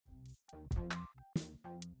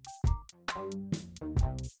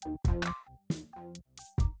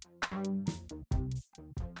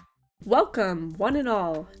Welcome, one and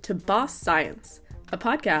all, to Boss Science, a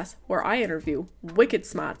podcast where I interview wicked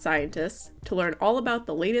smart scientists to learn all about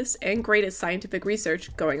the latest and greatest scientific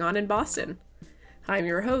research going on in Boston. I'm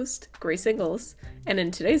your host, Grace Ingalls, and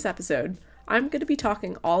in today's episode, I'm going to be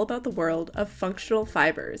talking all about the world of functional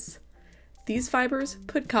fibers. These fibers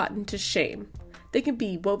put cotton to shame. They can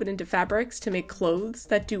be woven into fabrics to make clothes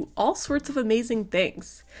that do all sorts of amazing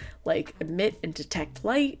things, like emit and detect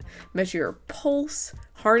light, measure your pulse,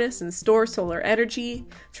 harness and store solar energy,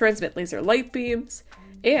 transmit laser light beams,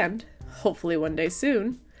 and, hopefully one day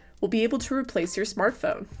soon, will be able to replace your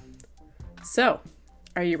smartphone. So,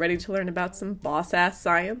 are you ready to learn about some boss-ass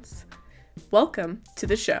science? Welcome to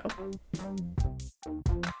the show.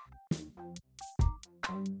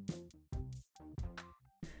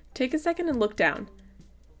 Take a second and look down.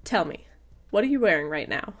 Tell me, what are you wearing right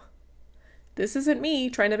now? This isn't me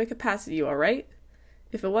trying to make a pass at you, alright?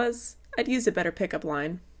 If it was, I'd use a better pickup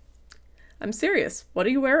line. I'm serious, what are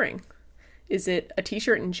you wearing? Is it a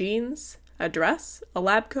t-shirt and jeans? A dress? A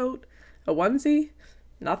lab coat? A onesie?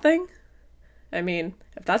 Nothing? I mean,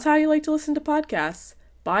 if that's how you like to listen to podcasts,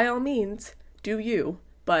 by all means, do you,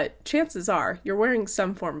 but chances are you're wearing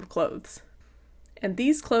some form of clothes. And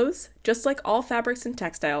these clothes, just like all fabrics and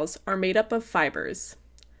textiles, are made up of fibers.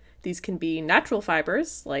 These can be natural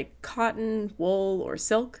fibers, like cotton, wool, or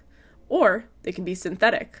silk, or they can be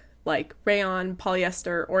synthetic, like rayon,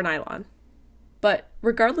 polyester, or nylon. But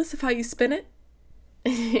regardless of how you spin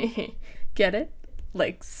it, get it?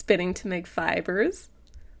 Like spinning to make fibers?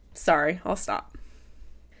 Sorry, I'll stop.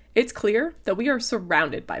 It's clear that we are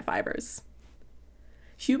surrounded by fibers.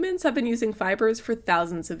 Humans have been using fibers for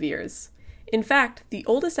thousands of years. In fact, the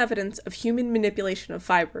oldest evidence of human manipulation of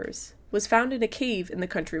fibers was found in a cave in the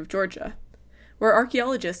country of Georgia, where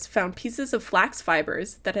archaeologists found pieces of flax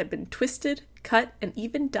fibers that had been twisted, cut, and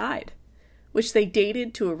even dyed, which they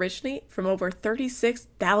dated to originate from over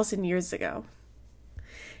 36,000 years ago.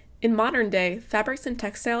 In modern day, fabrics and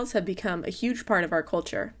textiles have become a huge part of our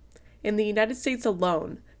culture. In the United States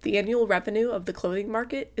alone, the annual revenue of the clothing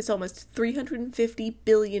market is almost $350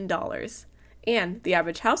 billion. And the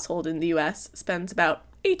average household in the US spends about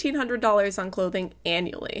 $1,800 on clothing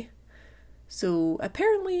annually. So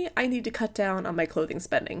apparently I need to cut down on my clothing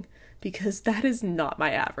spending, because that is not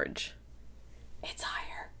my average. It's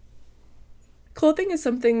higher. Clothing is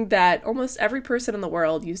something that almost every person in the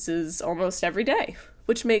world uses almost every day,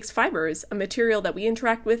 which makes fibers a material that we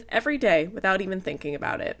interact with every day without even thinking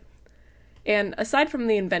about it. And aside from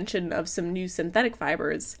the invention of some new synthetic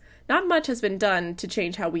fibers, not much has been done to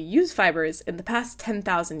change how we use fibers in the past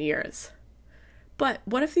 10,000 years. But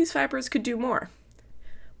what if these fibers could do more?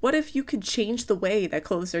 What if you could change the way that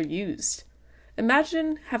clothes are used?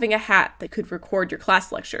 Imagine having a hat that could record your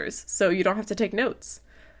class lectures so you don't have to take notes,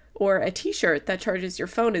 or a t-shirt that charges your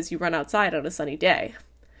phone as you run outside on a sunny day,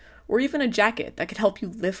 or even a jacket that could help you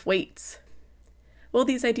lift weights. Well,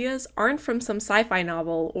 these ideas aren't from some sci-fi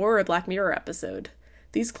novel or a Black Mirror episode.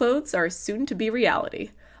 These clothes are soon to be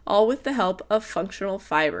reality, all with the help of functional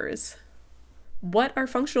fibers. What are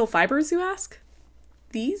functional fibers, you ask?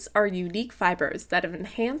 These are unique fibers that have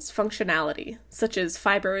enhanced functionality, such as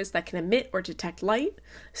fibers that can emit or detect light,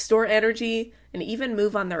 store energy, and even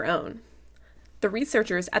move on their own. The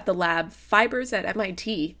researchers at the lab Fibers at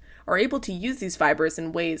MIT are able to use these fibers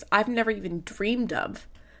in ways I've never even dreamed of,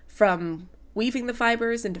 from weaving the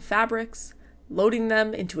fibers into fabrics, loading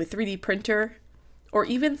them into a 3D printer, or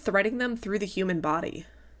even threading them through the human body.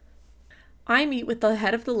 I meet with the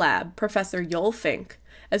head of the lab, Professor Joel Fink,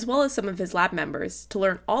 as well as some of his lab members, to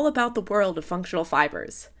learn all about the world of functional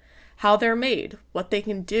fibers, how they're made, what they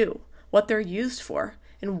can do, what they're used for,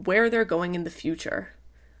 and where they're going in the future.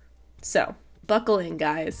 So, buckle in,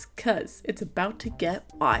 guys, 'cause it's about to get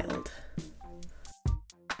wild.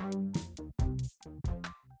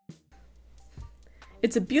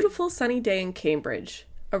 It's a beautiful sunny day in Cambridge,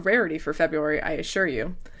 a rarity for February, I assure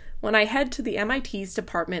you, when I head to the MIT's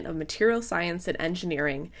Department of Material Science and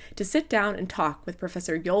Engineering to sit down and talk with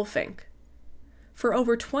Professor Joel Fink. For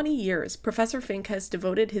over 20 years, Professor Fink has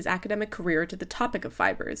devoted his academic career to the topic of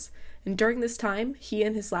fibers, and during this time, he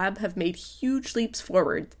and his lab have made huge leaps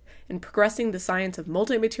forward in progressing the science of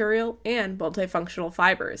multi-material and multifunctional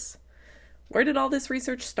fibers. Where did all this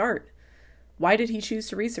research start? Why did he choose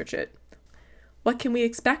to research it? What can we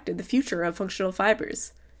expect in the future of functional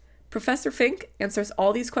fibers? Professor Fink answers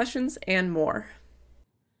all these questions and more.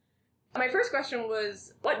 My first question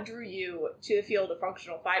was, what drew you to the field of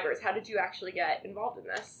functional fibers? How did you actually get involved in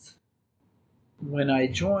this? When I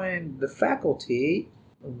joined the faculty,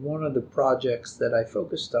 One of the projects that I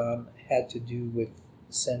focused on had to do with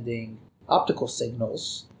sending optical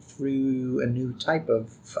signals through a new type of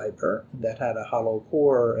fiber that had a hollow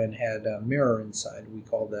core and had a mirror inside. We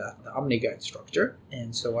call that the OmniGuide structure.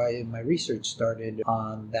 And so my research started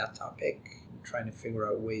on that topic, trying to figure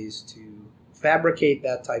out ways to fabricate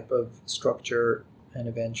that type of structure, and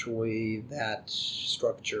eventually that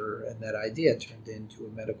structure and that idea turned into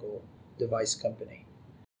a medical device company.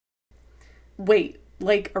 Wait,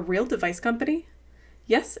 like a real device company?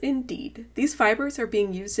 Yes, indeed. These fibers are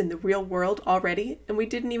being used in the real world already, and we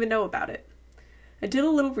didn't even know about it. I did a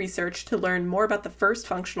little research to learn more about the first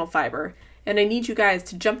functional fiber, and I need you guys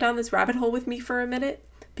to jump down this rabbit hole with me for a minute,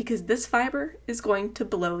 because this fiber is going to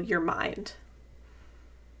blow your mind.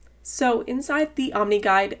 So inside the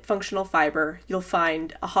OmniGuide functional fiber, you'll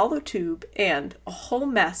find a hollow tube and a whole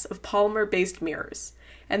mess of polymer-based mirrors,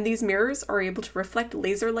 and these mirrors are able to reflect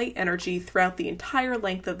laser light energy throughout the entire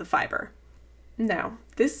length of the fiber. Now,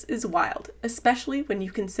 this is wild, especially when you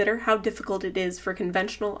consider how difficult it is for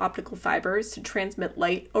conventional optical fibers to transmit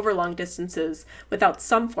light over long distances without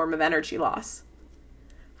some form of energy loss.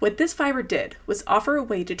 What this fiber did was offer a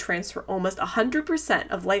way to transfer almost 100%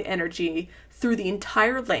 of light energy through the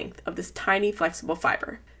entire length of this tiny flexible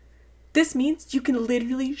fiber. This means you can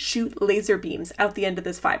literally shoot laser beams out the end of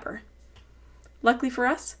this fiber. Luckily for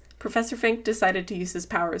us, Professor Fink decided to use his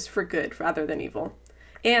powers for good rather than evil,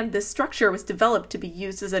 and this structure was developed to be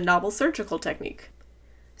used as a novel surgical technique.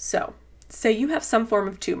 So, say you have some form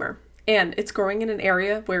of tumor, and it's growing in an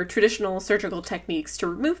area where traditional surgical techniques to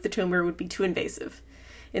remove the tumor would be too invasive.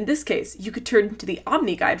 In this case, you could turn to the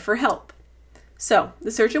OmniGuide for help. So,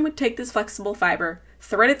 the surgeon would take this flexible fiber,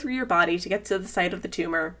 thread it through your body to get to the site of the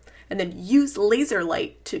tumor, and then use laser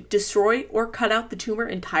light to destroy or cut out the tumor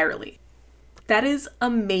entirely. That is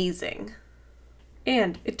amazing.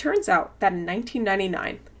 And it turns out that in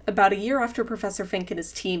 1999, about a year after Professor Fink and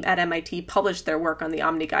his team at MIT published their work on the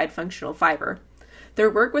OmniGuide functional fiber, their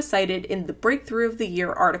work was cited in the Breakthrough of the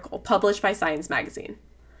Year article published by Science magazine.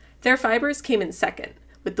 Their fibers came in second,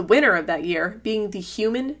 with the winner of that year being the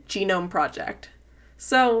Human Genome Project.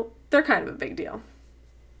 So, they're kind of a big deal.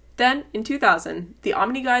 Then, in 2000, the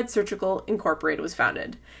OmniGuide Surgical Incorporated was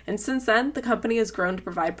founded, and since then, the company has grown to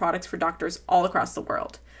provide products for doctors all across the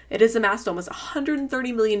world. It has amassed almost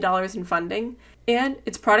 $130 million in funding, and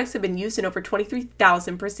its products have been used in over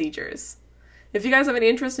 23,000 procedures. If you guys have any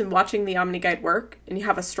interest in watching the OmniGuide work, and you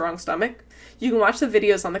have a strong stomach, you can watch the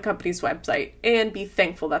videos on the company's website, and be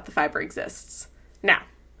thankful that the fiber exists. Now,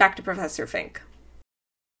 back to Professor Fink.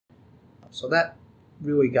 So that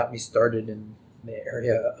really got me started in the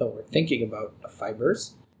area of thinking about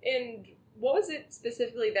fibers. And what was it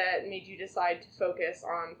specifically that made you decide to focus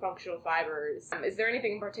on functional fibers? Is there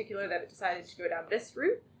anything in particular that decided to go down this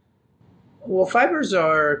route? Well, fibers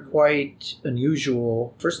are quite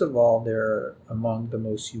unusual. First of all, they're among the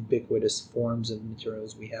most ubiquitous forms of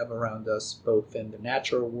materials we have around us, both in the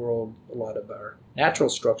natural world. A lot of our natural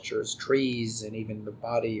structures, trees, and even the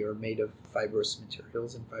body are made of fibrous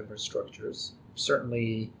materials and fibrous structures.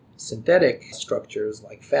 Certainly synthetic structures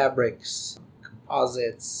like fabrics,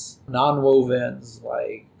 composites, nonwovens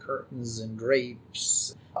like curtains and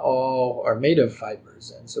drapes, all are made of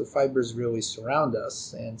fibers. And so fibers really surround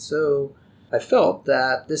us. And so I felt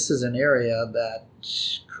that this is an area that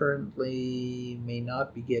currently may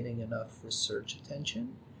not be getting enough research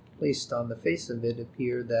attention. At least on the face of it,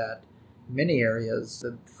 appear that in many areas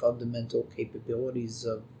the fundamental capabilities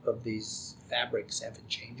of these fabrics haven't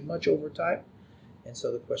changed much over time. And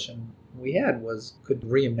so the question we had was, could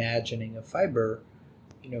reimagining a fiber,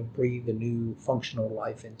 breathe a new functional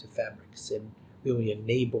life into fabrics and really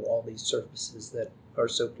enable all these surfaces that are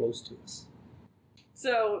so close to us?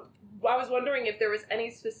 So I was wondering if there was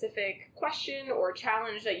any specific question or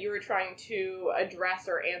challenge that you were trying to address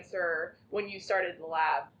or answer when you started the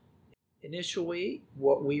lab. Initially,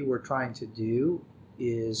 what we were trying to do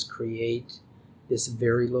is create this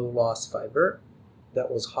very low loss fiber that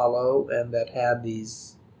was hollow and that had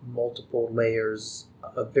these multiple layers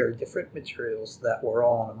of very different materials that were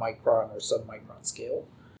all on a micron or submicron scale.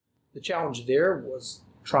 The challenge there was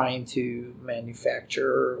trying to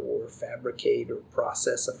manufacture or fabricate or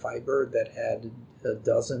process a fiber that had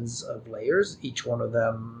dozens of layers, each one of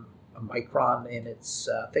them a micron in its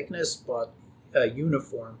thickness, but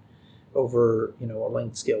uniform over a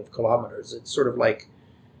length scale of kilometers. It's sort of like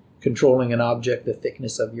controlling an object the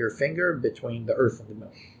thickness of your finger between the Earth and the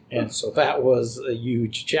Moon. And so that was a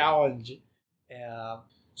huge challenge.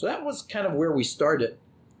 So that was kind of where we started.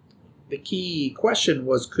 The key question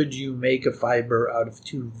was, could you make a fiber out of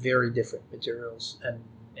two very different materials and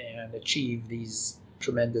achieve these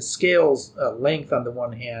tremendous scales, length on the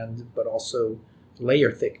one hand, but also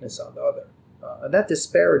layer thickness on the other. And that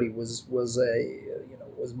disparity was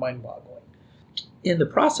mind-boggling. In the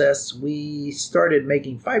process, we started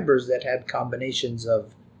making fibers that had combinations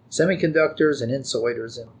of semiconductors and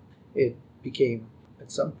insulators, and it became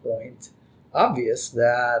at some point obvious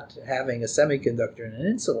that having a semiconductor and an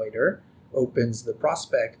insulator opens the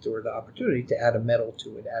prospect or the opportunity to add a metal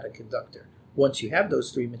to it, add a conductor. Once you have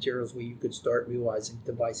those three materials, you could start realizing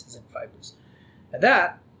devices and fibers. And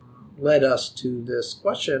that led us to this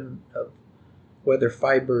question of whether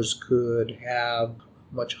fibers could have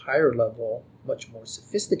much higher level, much more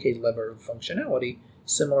sophisticated level of functionality,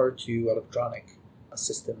 similar to electronic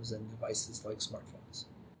systems and devices like smartphones.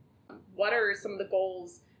 What are some of the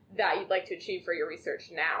goals that you'd like to achieve for your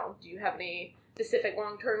research now? Do you have any specific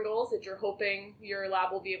long-term goals that you're hoping your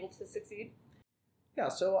lab will be able to succeed? Yeah,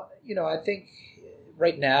 so, I think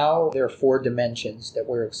right now there are 4 dimensions that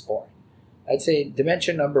we're exploring. I'd say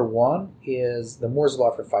dimension number 1 is the Moore's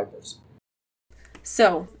Law for fibers.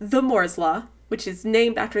 So, the Moore's Law, which is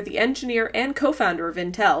named after the engineer and co-founder of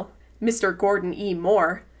Intel, Mr. Gordon E.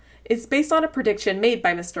 Moore, is based on a prediction made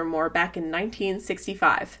by Mr. Moore back in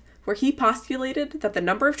 1965, where he postulated that the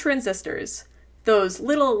number of transistors, those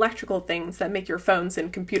little electrical things that make your phones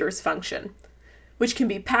and computers function, which can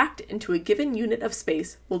be packed into a given unit of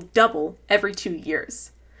space, will double every 2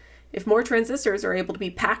 years. If more transistors are able to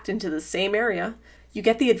be packed into the same area, you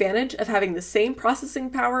get the advantage of having the same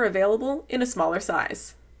processing power available in a smaller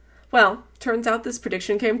size. Well, turns out this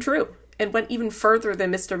prediction came true, and went even further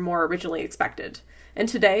than Mr. Moore originally expected. And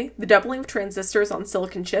today, the doubling of transistors on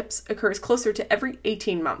silicon chips occurs closer to every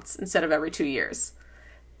 18 months instead of every 2 years.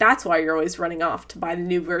 That's why you're always running off to buy the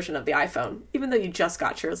new version of the iPhone, even though you just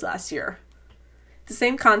got yours last year. The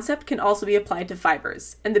same concept can also be applied to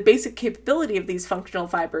fibers, and the basic capability of these functional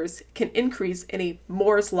fibers can increase in a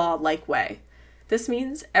Moore's Law-like way. This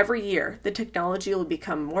means every year the technology will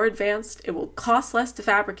become more advanced, it will cost less to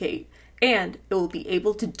fabricate, and it will be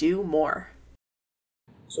able to do more.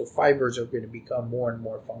 So fibers are going to become more and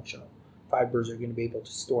more functional. Fibers are going to be able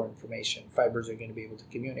to store information. Fibers are going to be able to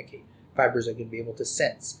communicate. Fibers are going to be able to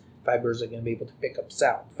sense. Fibers are going to be able to pick up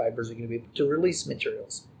sound. Fibers are going to be able to release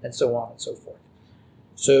materials, and so on and so forth.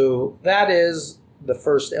 So that is the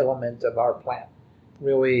first element of our plan.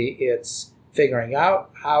 Really, it's figuring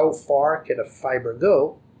out how far can a fiber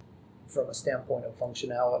go from a standpoint of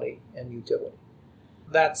functionality and utility.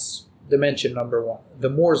 That's dimension number 1, the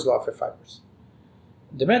Moore's Law for fibers.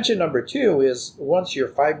 Dimension number 2 is once your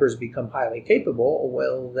fibers become highly capable,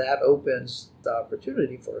 well, that opens the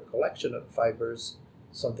opportunity for a collection of fibers,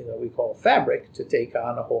 something that we call fabric, to take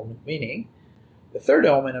on a whole new meaning. The third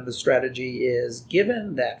element of the strategy is,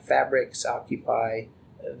 given that fabrics occupy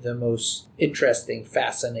the most interesting,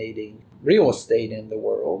 fascinating real estate in the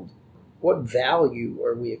world, what value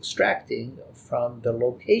are we extracting from the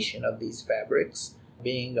location of these fabrics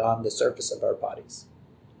being on the surface of our bodies?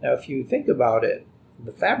 Now, if you think about it,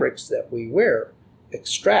 the fabrics that we wear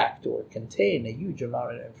extract or contain a huge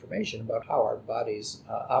amount of information about how our bodies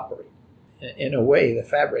operate. In a way, the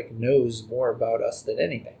fabric knows more about us than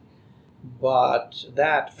anything. But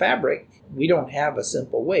that fabric, we don't have a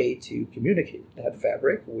simple way to communicate with that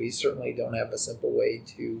fabric. We certainly don't have a simple way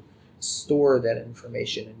to store that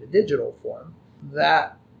information in a digital form.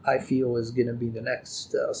 That, I feel, is going to be the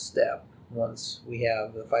next step. Once we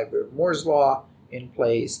have the fiber of Moore's Law in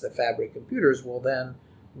place, the fabric computers, well then,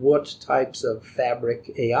 what types of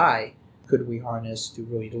fabric AI could we harness to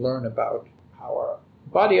really learn about how our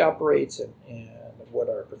body operates and what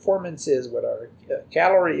our performance is, what our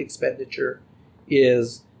calorie expenditure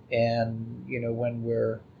is, and when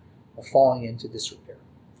we're falling into disrepair.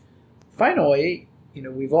 Finally,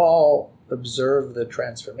 we've all observed the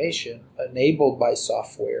transformation enabled by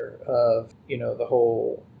software of the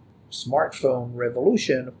whole smartphone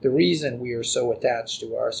revolution. The reason we are so attached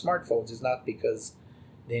to our smartphones is not because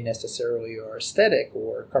they necessarily are aesthetic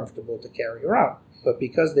or comfortable to carry around, but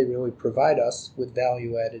because they really provide us with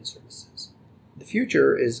value-added services. The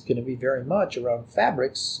future is going to be very much around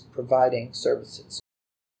fabrics providing services.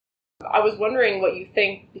 I was wondering what you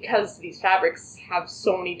think, because these fabrics have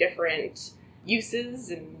so many different uses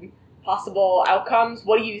and possible outcomes,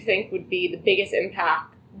 what do you think would be the biggest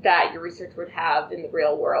impact that your research would have in the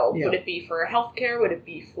real world? Yeah. Would it be for healthcare? Would it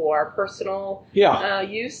be for personal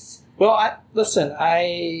use? Well,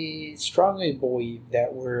 I strongly believe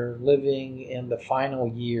that we're living in the final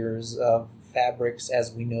years of fabrics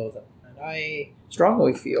as we know them. And I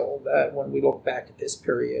strongly feel that when we look back at this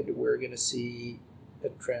period, we're going to see a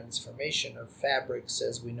transformation of fabrics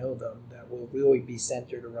as we know them that will really be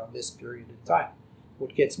centered around this period of time.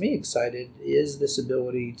 what gets me excited is this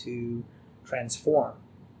ability to transform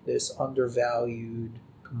this undervalued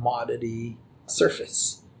commodity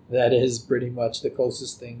surface that is pretty much the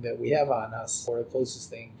closest thing that we have on us, or the closest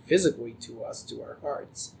thing physically to us, to our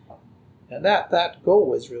hearts. And that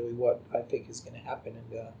goal is really what I think is going to happen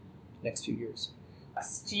in the next few years.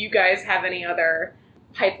 Do you guys have any other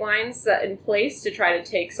pipelines in place to try to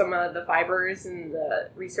take some of the fibers and the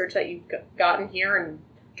research that you've gotten here and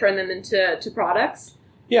turn them into products?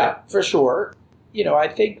 Yeah, for sure. I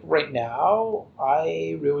think right now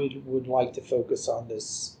I really would like to focus on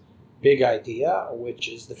this big idea, which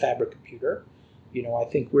is the fabric computer. I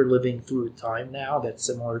think we're living through a time now that's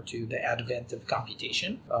similar to the advent of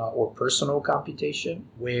computation or personal computation,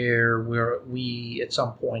 where we at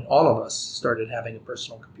some point, all of us started having a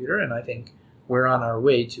personal computer, and I think we're on our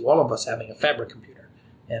way to all of us having a fabric computer.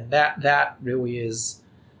 And that really is,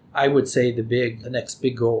 I would say, the next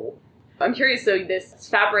big goal. I'm curious, so this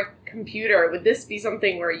fabric computer, would this be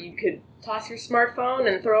something where you could toss your smartphone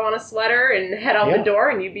and throw on a sweater and head out the door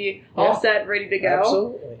and you'd be all set, ready to go?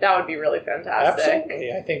 Absolutely. That would be really fantastic.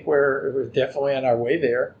 Absolutely. I think we're definitely on our way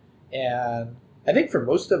there. And I think for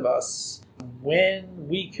most of us, when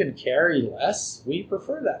we can carry less, we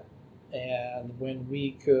prefer that. And when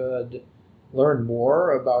we could learn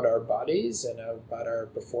more about our bodies and about our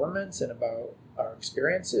performance and about our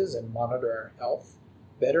experiences and monitor our health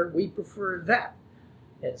better, we prefer that.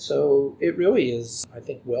 And so it really is, I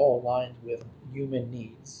think, well aligned with human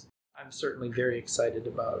needs. I'm certainly very excited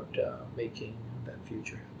about making that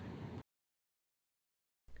future happen.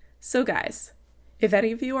 So guys, if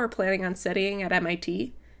any of you are planning on studying at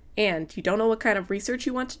MIT and you don't know what kind of research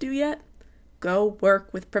you want to do yet, go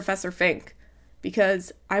work with Professor Fink,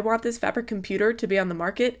 because I want this fabric computer to be on the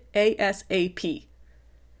market ASAP.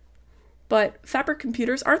 But fabric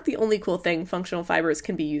computers aren't the only cool thing functional fibers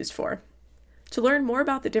can be used for. To learn more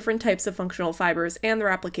about the different types of functional fibers and their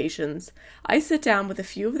applications, I sit down with a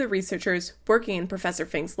few of the researchers working in Professor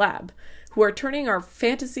Fink's lab, who are turning our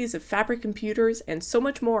fantasies of fabric computers and so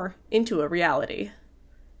much more into a reality.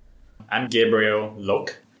 I'm Gabriel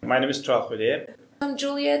Lok. My name is Charles Rodet. I'm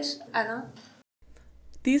Juliette Alain.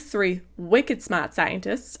 These three wicked smart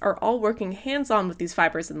scientists are all working hands-on with these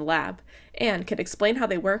fibers in the lab and can explain how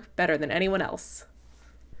they work better than anyone else.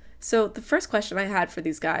 So the first question I had for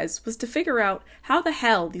these guys was to figure out how the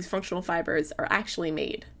hell these functional fibers are actually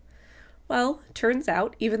made. Well, turns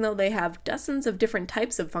out, even though they have dozens of different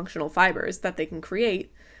types of functional fibers that they can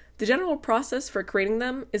create, the general process for creating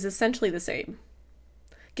them is essentially the same.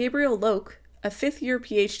 Gabriel Lok, a fifth-year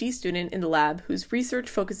PhD student in the lab whose research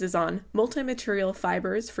focuses on multi-material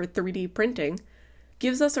fibers for 3D printing,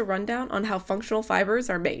 gives us a rundown on how functional fibers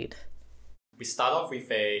are made. We start off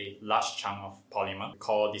with a large chunk of polymer. We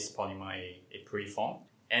call this polymer a preform.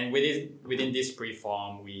 And within this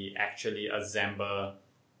preform, we actually assemble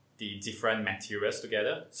the different materials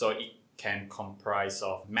together. So it can comprise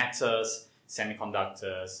of metals,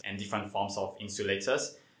 semiconductors, and different forms of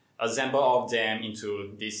insulators. Assemble all of them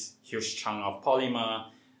into this huge chunk of polymer,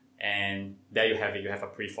 and there you have it. You have a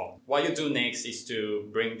preform. What you do next is to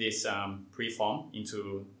bring this preform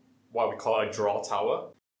into what we call a draw tower.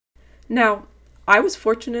 Now, I was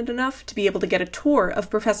fortunate enough to be able to get a tour of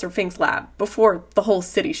Professor Fink's lab before the whole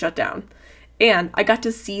city shut down, and I got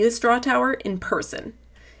to see this draw tower in person.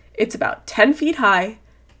 It's about 10 feet high,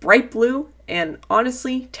 bright blue, and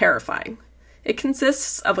honestly terrifying. It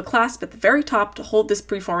consists of a clasp at the very top to hold this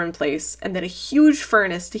preform in place, and then a huge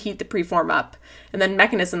furnace to heat the preform up, and then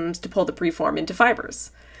mechanisms to pull the preform into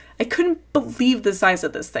fibers. I couldn't believe the size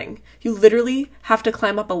of this thing. You literally have to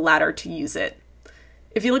climb up a ladder to use it.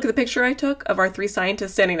 If you look at the picture I took of our three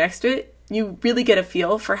scientists standing next to it, you really get a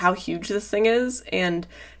feel for how huge this thing is and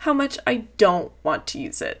how much I don't want to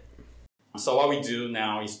use it. So what we do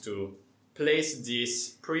now is to place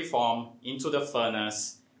this preform into the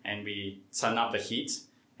furnace, and we turn up the heat,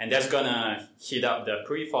 and that's gonna heat up the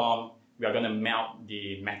preform. We are gonna melt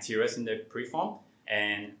the materials in the preform,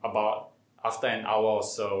 and about after an hour or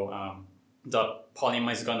so, the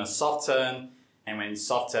polymer is gonna soften, and when it's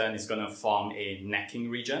softened, it's gonna form a necking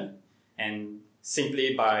region. And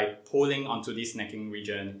simply by pulling onto this necking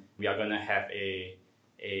region, we are gonna have a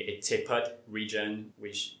tapered region,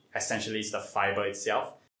 which essentially is the fiber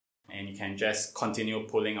itself. And you can just continue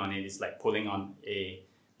pulling on it. It's like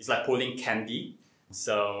pulling candy.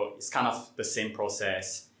 So it's kind of the same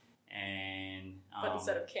process. And But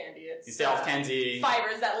instead of candy, it's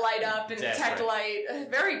fibers that light up and detect light.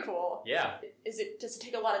 Very cool. Yeah. Does it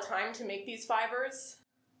take a lot of time to make these fibers?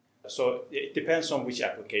 So it depends on which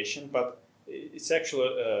application, but it's actually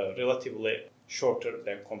relatively shorter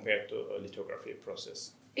than compared to a lithography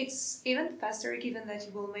process. It's even faster given that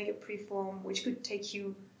you will make a preform which could take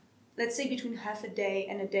you, let's say, between half a day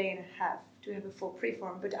and a half to have a full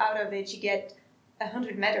preform, but out of it you get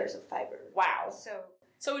 100 meters of fiber. Wow.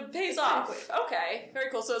 So it pays It's off. pretty quick. Okay, very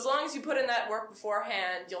cool. So as long as you put in that work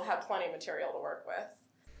beforehand, you'll have plenty of material to work with.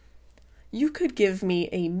 You could give me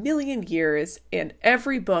 1,000,000 years and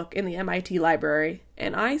every book in the MIT library,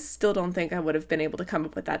 and I still don't think I would have been able to come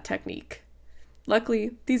up with that technique.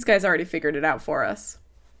 Luckily, these guys already figured it out for us.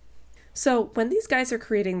 So, when these guys are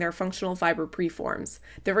creating their functional fiber preforms,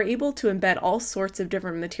 they were able to embed all sorts of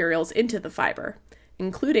different materials into the fiber,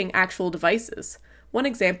 including actual devices, one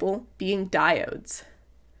example being diodes.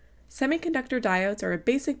 Semiconductor diodes are a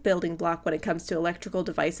basic building block when it comes to electrical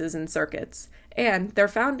devices and circuits, and they're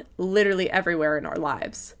found literally everywhere in our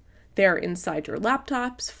lives. They're inside your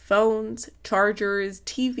laptops, phones, chargers,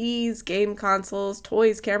 TVs, game consoles,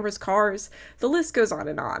 toys, cameras, cars, the list goes on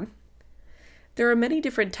and on. There are many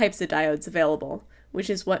different types of diodes available, which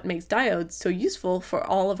is what makes diodes so useful for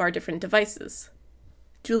all of our different devices.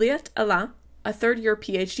 Juliette Alain, a third-year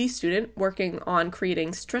PhD student working on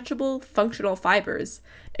creating stretchable, functional fibers,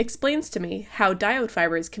 explains to me how diode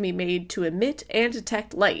fibers can be made to emit and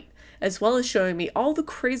detect light, as well as showing me all the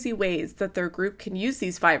crazy ways that their group can use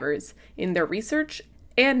these fibers in their research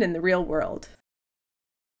and in the real world.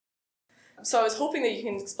 So I was hoping that you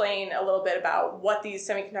can explain a little bit about what these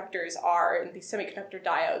semiconductors are and these semiconductor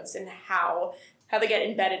diodes and how they get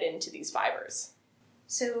embedded into these fibers.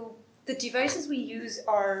 So the devices we use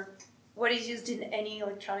are what is used in any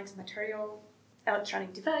electronic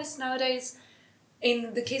device nowadays.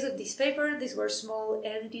 In the case of this paper, these were small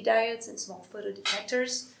LED diodes and small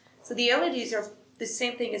photodetectors. So the LEDs are the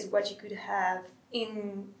same thing as what you could have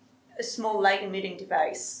in a small light-emitting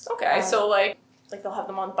device. Okay, so like they'll have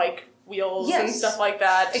them on bike wheels and Yes. stuff like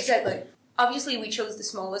that. Exactly. Obviously, we chose the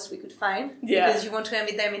smallest we could find Yeah. because you want to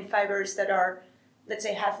emit them in fibers that are, let's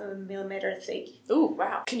say, 0.5 millimeter thick. Ooh,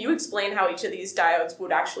 wow. Can you explain how each of these diodes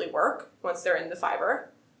would actually work once they're in the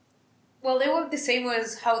fiber? Well, they work the same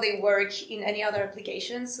as how they work in any other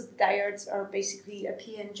application. So the diodes are basically a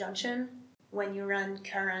PN junction. When you run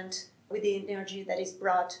current with the energy that is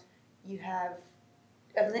brought, you have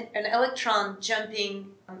an electron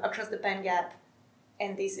jumping across the band gap,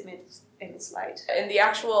 and this emits light. And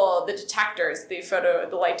the detectors, the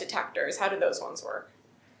light detectors, how do those ones work?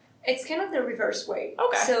 It's kind of the reverse way.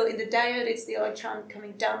 Okay. So in the diode, it's the electron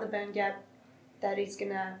coming down the band gap that is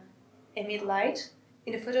going to emit light.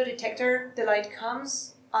 In the photodetector, the light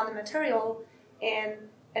comes on the material, and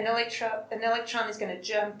an electron is going to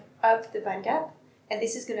jump up the band gap, and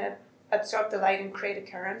this is going to absorb the light and create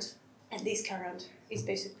a current. And this current is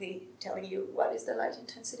basically telling you what is the light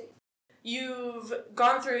intensity. You've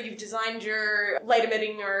designed your light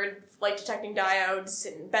emitting or light detecting diodes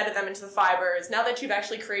and embedded them into the fibers. Now that you've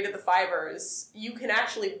actually created the fibers, you can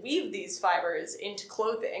actually weave these fibers into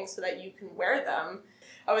clothing so that you can wear them.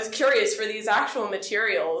 I was curious, for these actual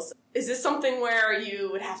materials, is this something where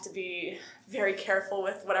you would have to be very careful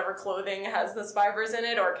with whatever clothing has those fibers in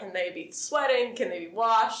it, or can they be sweating, can they be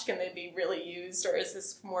washed, can they be really used, or is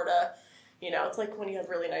this more to, it's like when you have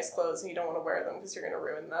really nice clothes and you don't want to wear them because you're going to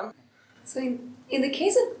ruin them? So in the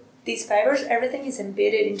case of these fibers, everything is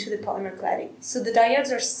embedded into the polymer cladding. So the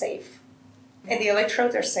diodes are safe, and the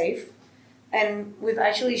electrodes are safe. And we've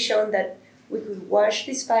actually shown that we could wash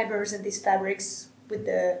these fibers and these fabrics with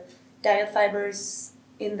the diode fibers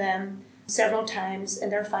in them several times, and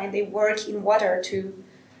they're fine. They work in water too.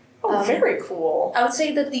 Oh, very cool. I would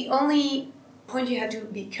say that the only point you have to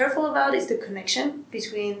be careful about is the connection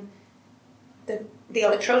between the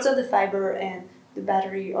electrodes of the fiber and the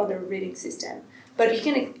battery or the reading system. But you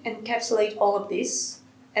can encapsulate all of this,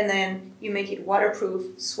 and then you make it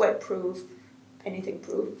waterproof, sweat-proof,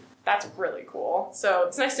 anything-proof. That's really cool. So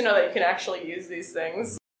it's nice to know that you can actually use these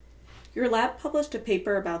things. Your lab published a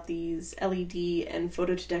paper about these LED and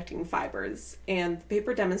photodetecting fibers, and the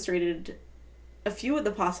paper demonstrated a few of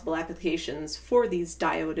the possible applications for these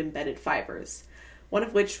diode-embedded fibers, one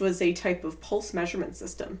of which was a type of pulse measurement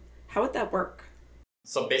system. How would that work?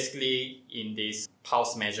 So basically, in this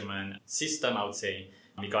pulse measurement system, I would say,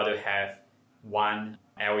 we got to have one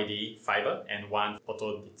LED fiber and one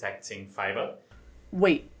photodetecting fiber.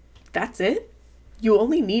 Wait, that's it? You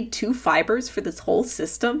only need 2 fibers for this whole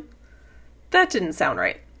system? That didn't sound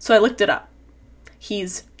right, so I looked it up.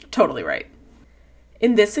 He's totally right.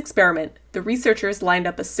 In this experiment, the researchers lined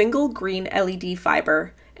up a single green LED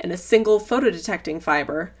fiber and a single photodetecting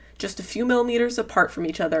fiber just a few millimeters apart from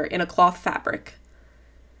each other in a cloth fabric.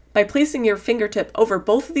 By placing your fingertip over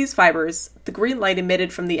both of these fibers, the green light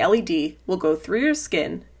emitted from the LED will go through your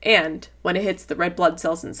skin And when it hits the red blood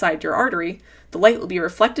cells inside your artery, the light will be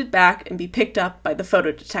reflected back and be picked up by the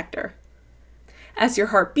photodetector. As your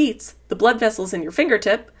heart beats, the blood vessels in your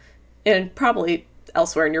fingertip, and probably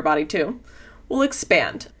elsewhere in your body too, will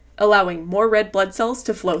expand, allowing more red blood cells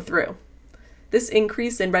to flow through. This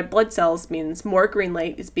increase in red blood cells means more green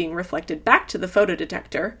light is being reflected back to the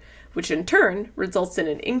photodetector, which in turn results in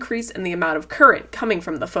an increase in the amount of current coming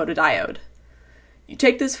from the photodiode. You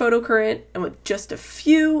take this photocurrent, and with just a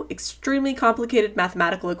few extremely complicated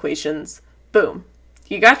mathematical equations, boom,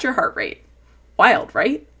 you got your heart rate. Wild,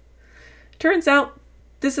 right? Turns out,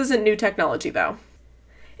 this isn't new technology though.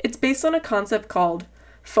 It's based on a concept called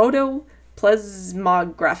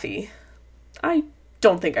photoplasmography. I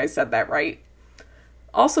don't think I said that right.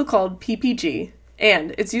 Also called PPG,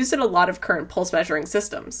 and it's used in a lot of current pulse measuring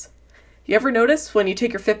systems. You ever notice when you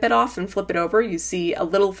take your Fitbit off and flip it over, you see a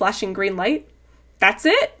little flashing green light? That's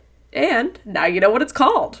it! And now you know what it's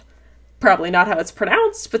called. Probably not how it's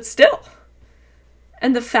pronounced, but still.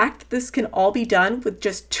 And the fact that this can all be done with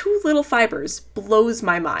just 2 little fibers blows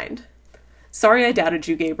my mind. Sorry I doubted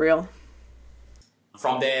you, Gabriel.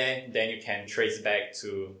 From there, then you can trace back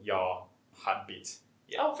to your heartbeat.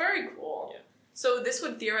 Yeah. Oh, very cool. Yeah. So this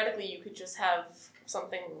would theoretically, you could just have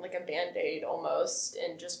something like a Band-Aid almost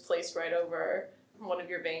and just placed right over one of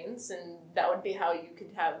your veins, and that would be how you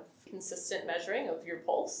could have consistent measuring of your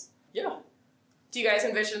pulse. Yeah. Do you guys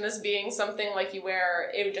envision this being something like you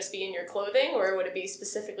wear, it would just be in your clothing, or would it be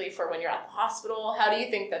specifically for when you're at the hospital? How do you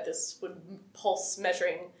think that this would pulse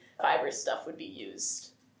measuring fiber stuff would be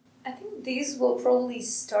used? I think these will probably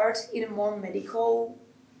start in a more medical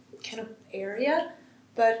kind of area,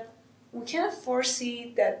 but we kind of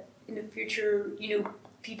foresee that in the future,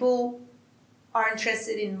 people are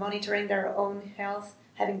interested in monitoring their own health,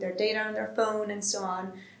 having their data on their phone and so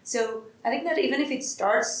on. So I think that even if it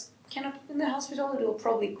starts kind of in the hospital, it will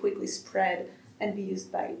probably quickly spread and be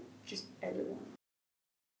used by just everyone.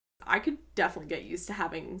 I could definitely get used to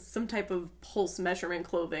having some type of pulse measurement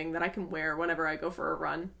clothing that I can wear whenever I go for a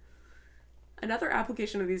run. Another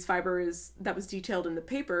application of these fibers that was detailed in the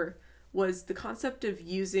paper was the concept of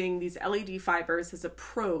using these LED fibers as a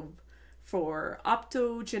probe for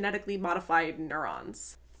optogenetically modified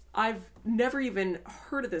neurons. I've never even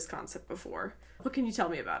heard of this concept before. What can you tell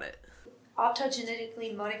me about it?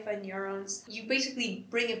 Optogenetically modified neurons, you basically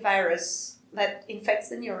bring a virus that infects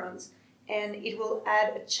the neurons, and it will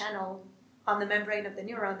add a channel on the membrane of the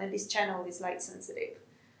neuron, and this channel is light sensitive.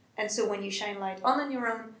 And so when you shine light on the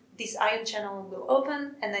neuron, this ion channel will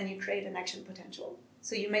open, and then you create an action potential.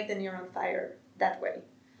 So you make the neuron fire that way.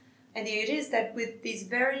 And the idea is that with these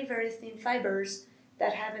very, very thin fibers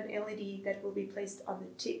that have an LED that will be placed on the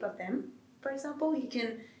tip of them, for example, you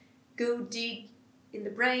can go dig in the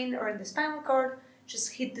brain or in the spinal cord,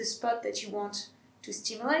 just hit the spot that you want to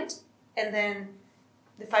stimulate, and then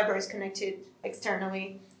the fiber is connected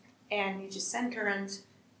externally, and you just send current,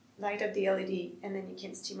 light up the LED, and then you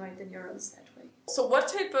can stimulate the neurons that way. So what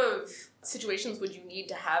type of situations would you need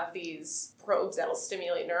to have these probes that'll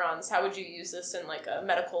stimulate neurons? How would you use this in like a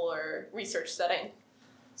medical or research setting?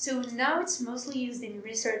 So now it's mostly used in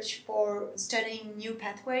research for studying new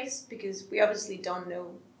pathways, because we obviously don't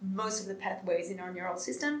know most of the pathways in our neural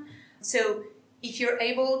system. So if you're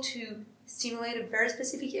able to stimulate a very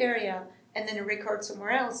specific area and then record somewhere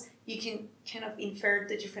else, you can kind of infer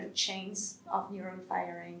the different chains of neuron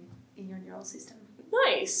firing in your neural system.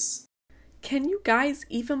 Nice. Can you guys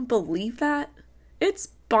even believe that? It's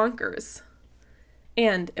bonkers.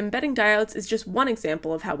 And embedding diodes is just one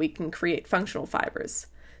example of how we can create functional fibers.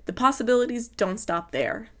 The possibilities don't stop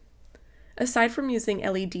there. Aside from using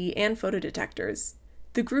LED and photodetectors,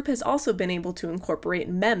 the group has also been able to incorporate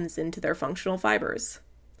MEMS into their functional fibers.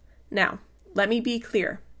 Now, let me be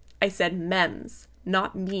clear. I said MEMS,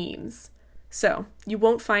 not memes. So, you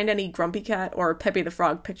won't find any Grumpy Cat or Pepe the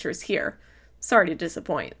Frog pictures here. Sorry to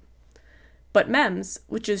disappoint. But MEMS,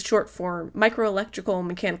 which is short for Microelectrical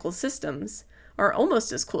Mechanical Systems, are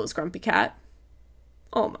almost as cool as Grumpy Cat.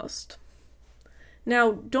 Almost.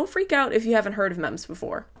 Now, don't freak out if you haven't heard of MEMS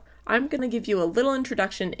before. I'm going to give you a little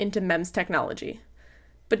introduction into MEMS technology.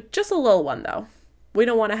 But just a little one, though. We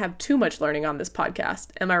don't want to have too much learning on this podcast,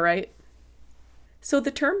 am I right? So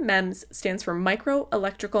the term MEMS stands for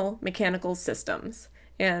Microelectrical Mechanical Systems,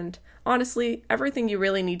 and honestly, everything you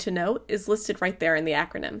really need to know is listed right there in the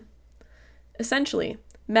acronym. Essentially,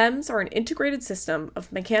 MEMS are an integrated system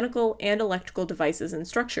of mechanical and electrical devices and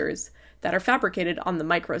structures that are fabricated on the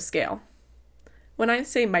micro scale. When I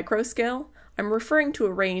say micro scale, I'm referring to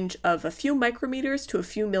a range of a few micrometers to a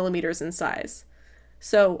few millimeters in size.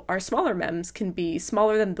 So our smaller MEMS can be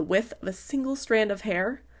smaller than the width of a single strand of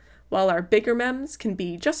hair, while our bigger MEMS can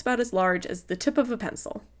be just about as large as the tip of a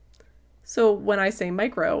pencil. So when I say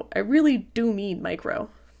micro, I really do mean micro.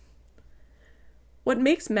 What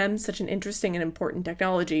makes MEMS such an interesting and important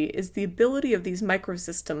technology is the ability of these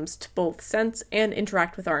microsystems to both sense and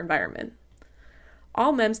interact with our environment.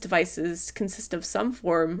 All MEMS devices consist of some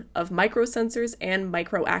form of microsensors and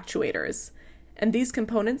microactuators, and these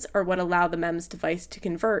components are what allow the MEMS device to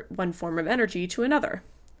convert one form of energy to another.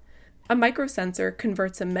 A microsensor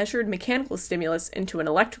converts a measured mechanical stimulus into an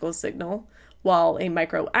electrical signal, while a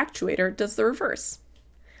microactuator does the reverse.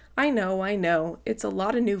 I know, it's a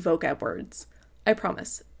lot of new vocab words. I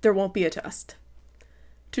promise, there won't be a test.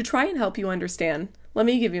 To try and help you understand, let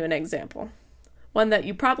me give you an example. One that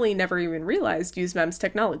you probably never even realized used MEMS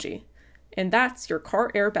technology, and that's your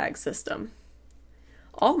car airbag system.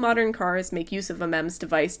 All modern cars make use of a MEMS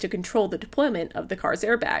device to control the deployment of the car's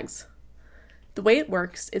airbags. The way it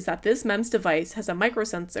works is that this MEMS device has a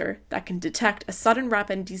microsensor that can detect a sudden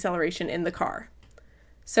rapid deceleration in the car.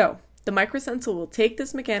 So, the microsensor will take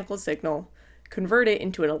this mechanical signal, convert it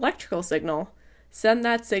into an electrical signal, send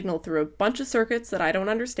that signal through a bunch of circuits that I don't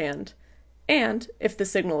understand, and, if the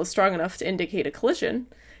signal is strong enough to indicate a collision,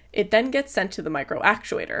 it then gets sent to the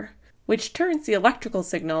microactuator, which turns the electrical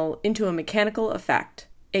signal into a mechanical effect,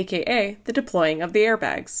 aka the deploying of the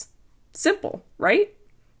airbags. Simple, right?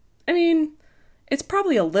 I mean, it's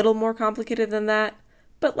probably a little more complicated than that,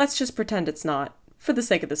 but let's just pretend it's not, for the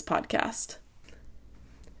sake of this podcast.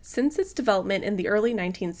 Since its development in the early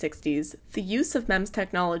 1960s, the use of MEMS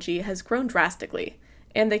technology has grown drastically,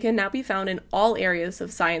 and they can now be found in all areas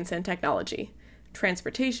of science and technology: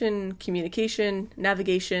 transportation, communication,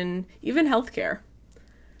 navigation, even healthcare.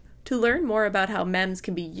 To learn more about how MEMS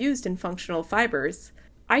can be used in functional fibers,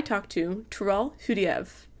 I talked to Tural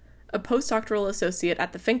Hudiev, a postdoctoral associate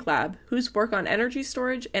at the Fink Lab whose work on energy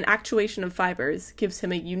storage and actuation of fibers gives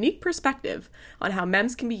him a unique perspective on how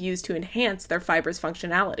MEMS can be used to enhance their fibers'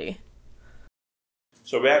 functionality.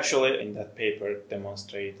 So we actually, in that paper,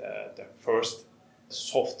 demonstrate the first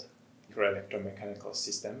soft electromechanical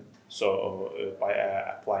system. So by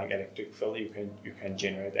applying electric field, you can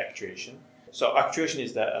generate actuation. So actuation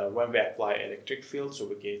is that when we apply electric field, so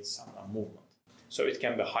we get some movement. So it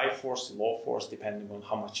can be high force, low force, depending on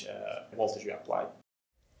how much voltage you apply.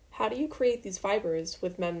 How do you create these fibers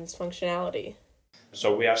with MEMS functionality?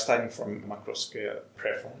 So we are starting from macro scale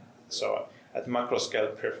preform. So at macro scale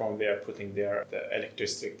preform, we are putting there the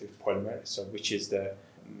electrorestrictive polymer, so which is the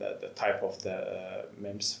type of the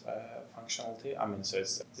MEMS functionality. So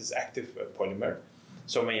it's this active polymer.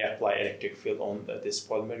 So when you apply electric field on this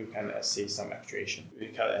polymer, you can see some actuation.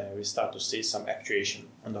 We start to see some actuation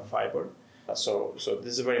on the fiber. So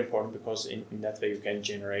this is very important because in that way you can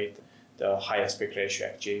generate the high aspect ratio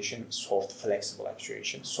actuation, soft flexible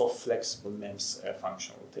actuation, soft flexible MEMS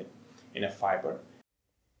functionality in a fiber.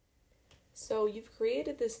 So you've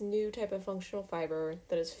created this new type of functional fiber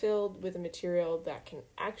that is filled with a material that can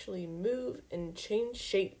actually move and change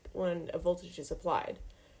shape when a voltage is applied.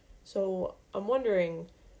 So I'm wondering,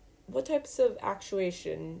 what types of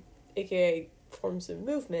actuation, aka forms of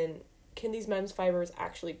movement, can these MEMS fibers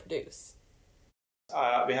actually produce?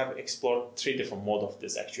 We have explored 3 different modes of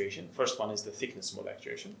this actuation. First one is the thickness mode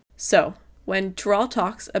actuation. So, when Tural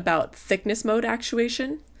talks about thickness mode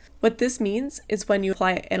actuation, what this means is when you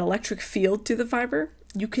apply an electric field to the fiber,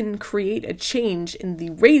 you can create a change in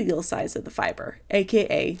the radial size of the fiber,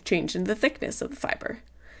 aka change in the thickness of the fiber.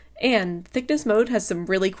 And thickness mode has some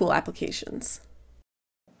really cool applications.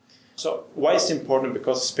 So why it's important?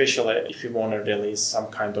 Because especially if you want to release some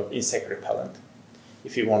kind of insect repellent,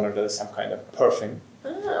 if you want to release some kind of perfume,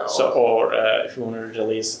 or if you want to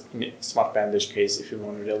release, in smart bandage case, if you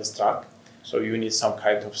want to release drug, so you need some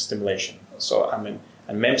kind of stimulation. So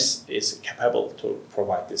and MEMS is capable to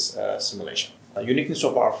provide this stimulation. The uniqueness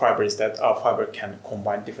of our fiber is that our fiber can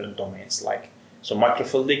combine different domains, like so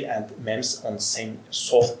microfluidic and MEMS on same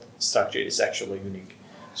soft structure is actually unique.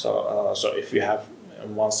 So if you have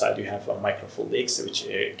on one side you have a microfluidics, which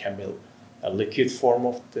can be a liquid form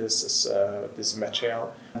of this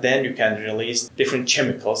material. Then you can release different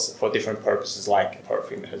chemicals for different purposes, like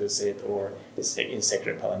perfume, as I said, or insect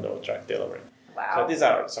repellent or drug delivery. Wow. So these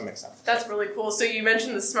are some examples. That's really cool. So you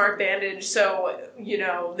mentioned the smart bandage. So,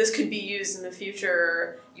 this could be used in the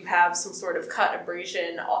future. You have some sort of cut,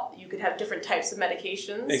 abrasion. You could have different types of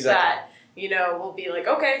medications that, will be like,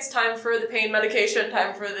 okay, it's time for the pain medication,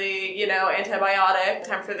 time for the, antibiotic,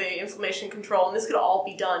 time for the inflammation control. And this could all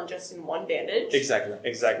be done just in one bandage. Exactly.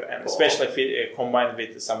 And Cool. especially if it combined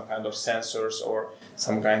with some kind of sensors or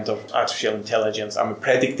some kind of artificial intelligence,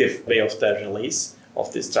 predictive way of the release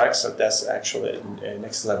of these drugs. So that's actually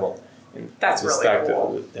next level That's really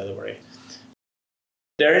cool. Delivery.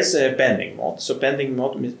 There is a bending mode. So bending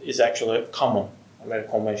mode is actually a common, a very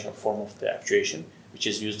conventional form of the actuation, which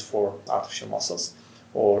is used for artificial muscles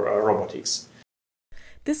or robotics.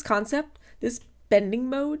 This concept, this bending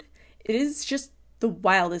mode, it is just the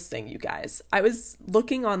wildest thing, you guys. I was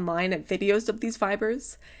looking online at videos of these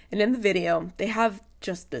fibers, and in the video, they have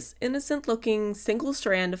just this innocent-looking single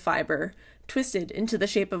strand of fiber twisted into the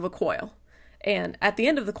shape of a coil. And at the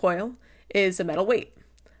end of the coil is a metal weight.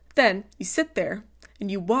 Then you sit there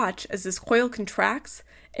and you watch as this coil contracts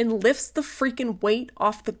and lifts the freaking weight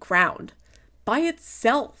off the ground by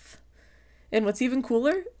itself. And what's even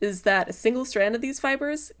cooler is that a single strand of these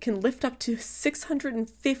fibers can lift up to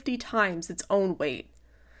 650 times its own weight.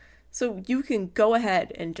 So you can go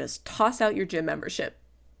ahead and just toss out your gym membership,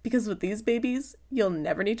 because with these babies, you'll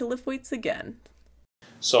never need to lift weights again.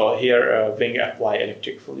 So here, when you apply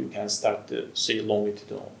electric field, you can start to see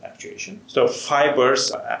longitudinal actuation. So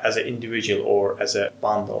fibers as an individual or as a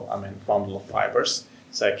bundle of fibers,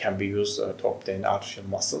 so it can be used to obtain artificial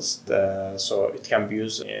muscles. So it can be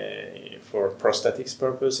used for prosthetics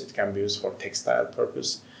purpose. It can be used for textile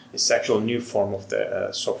purpose. It's actually a new form of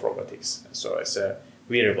the soft robotics. So it's a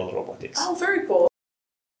wearable robotics. Oh, very cool.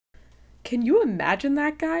 Can you imagine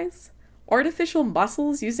that, guys? Artificial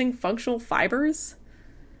muscles using functional fibers?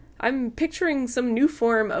 I'm picturing some new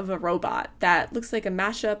form of a robot that looks like a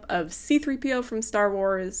mashup of C-3PO from Star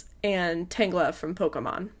Wars and Tangela from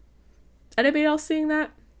Pokemon. Anybody else seeing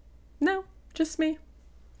that? No, just me.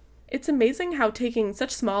 It's amazing how taking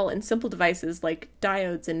such small and simple devices like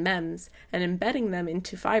diodes and MEMS and embedding them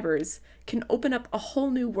into fibers can open up a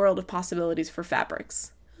whole new world of possibilities for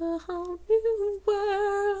fabrics. A whole new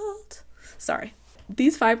world. Sorry.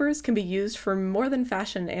 These fibers can be used for more than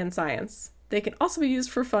fashion and science. They can also be used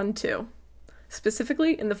for fun too,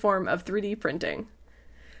 specifically in the form of 3D printing.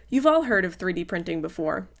 You've all heard of 3D printing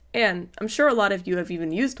before, and I'm sure a lot of you have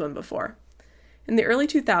even used one before. In the early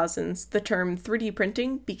 2000s, the term 3D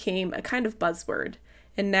printing became a kind of buzzword,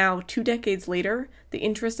 and now, 2 decades later, the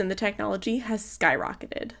interest in the technology has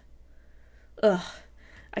skyrocketed. Ugh,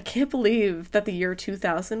 I can't believe that the year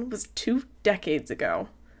 2000 was 2 decades ago.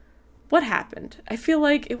 What happened? I feel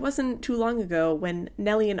like it wasn't too long ago when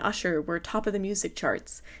Nelly and Usher were top of the music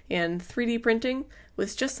charts, and 3D printing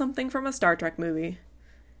was just something from a Star Trek movie.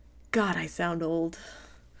 God, I sound old.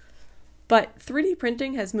 But 3D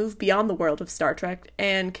printing has moved beyond the world of Star Trek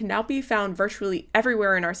and can now be found virtually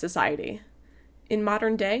everywhere in our society. In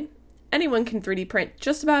modern day, anyone can 3D print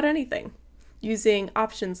just about anything. Using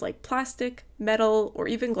options like plastic, metal, or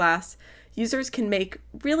even glass, users can make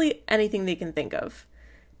really anything they can think of.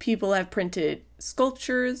 People have printed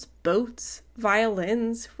sculptures, boats,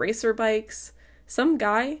 violins, racer bikes. Some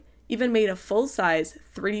guy even made a full-size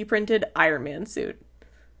 3D printed Iron Man suit.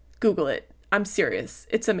 Google it. I'm serious.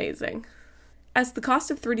 It's amazing. As the cost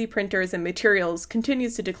of 3D printers and materials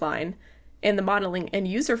continues to decline, and the modeling and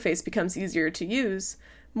user face becomes easier to use,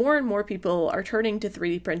 more and more people are turning to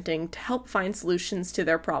 3D printing to help find solutions to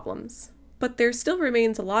their problems. But there still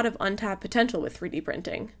remains a lot of untapped potential with 3D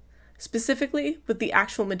printing, specifically with the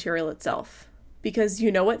actual material itself. Because you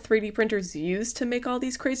know what 3D printers use to make all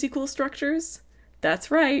these crazy cool structures? That's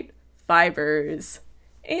right, fibers.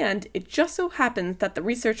 And it just so happens that the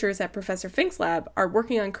researchers at Professor Fink's lab are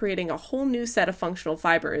working on creating a whole new set of functional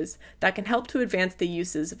fibers that can help to advance the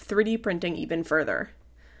uses of 3D printing even further.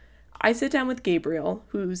 I sit down with Gabriel,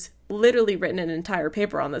 who's literally written an entire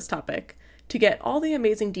paper on this topic, to get all the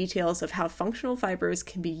amazing details of how functional fibers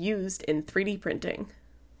can be used in 3D printing.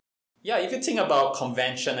 Yeah, if you think about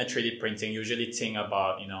conventional 3D printing, usually think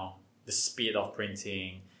about, the speed of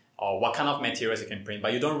printing or what kind of materials you can print,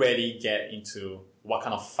 but you don't really get into what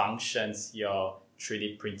kind of functions your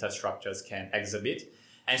 3D printer structures can exhibit.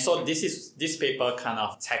 And so this paper kind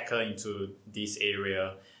of tackle into this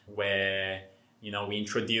area where, we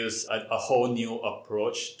introduce a whole new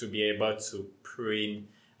approach to be able to print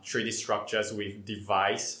 3D structures with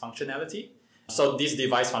device functionality. So this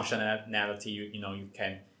device functionality,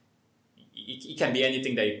 it can be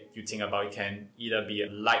anything that you think about. It can either be a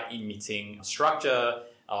light-emitting structure,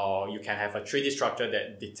 or you can have a 3D structure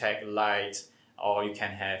that detects light, or you can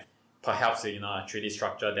have perhaps a 3D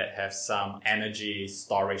structure that has some energy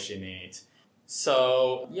storage in it.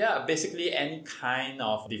 So yeah, basically any kind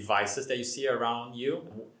of devices that you see around you,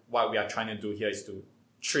 what we are trying to do here is to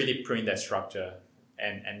 3D print that structure,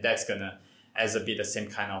 and that's gonna exhibit the same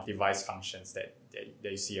kind of device functions that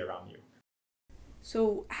you see around you.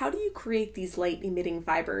 So how do you create these light-emitting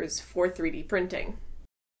fibers for 3D printing?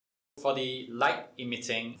 For the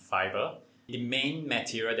light-emitting fiber, the main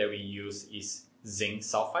material that we use is zinc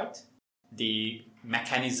sulfide. The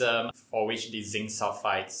mechanism for which the zinc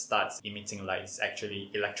sulfide starts emitting light is actually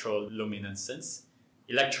electroluminescence.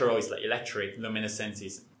 Electro is like electric, luminescence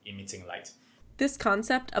is emitting light. This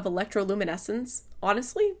concept of electroluminescence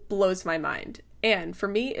honestly blows my mind, and for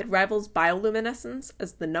me it rivals bioluminescence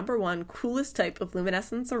as the #1 coolest type of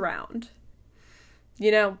luminescence around.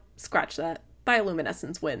 You know, scratch that.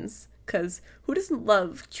 Bioluminescence wins, because who doesn't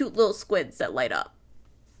love cute little squids that light up?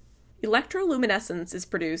 Electroluminescence is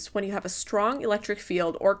produced when you have a strong electric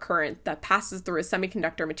field or current that passes through a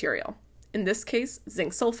semiconductor material, in this case,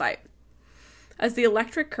 zinc sulfide. As the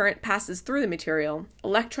electric current passes through the material,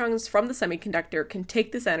 electrons from the semiconductor can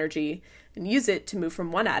take this energy and use it to move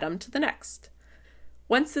from one atom to the next.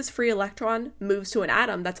 Once this free electron moves to an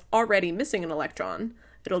atom that's already missing an electron,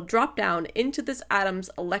 it'll drop down into this atom's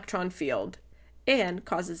electron field and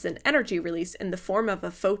causes an energy release in the form of a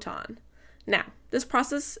photon. Now, this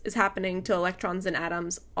process is happening to electrons and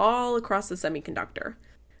atoms all across the semiconductor,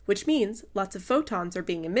 which means lots of photons are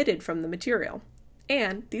being emitted from the material.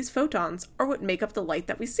 And these photons are what make up the light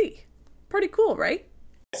that we see. Pretty cool, right?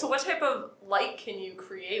 So what type of light can you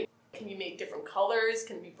create? Can you make different colors?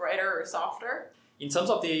 Can it be brighter or softer? In terms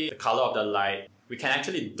of the color of the light, we can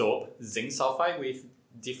actually dope zinc sulfide with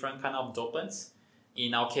different kind of dopants.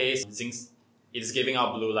 In our case, zinc is giving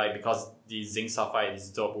out blue light because the zinc sulfide is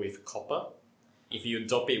doped with copper. If you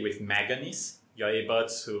dope it with manganese, you're able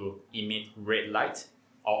to emit red light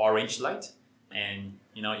or orange light. And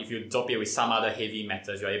if you dope it with some other heavy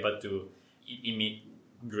metals, you're able to emit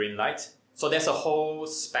green light. So there's a whole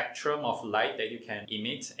spectrum of light that you can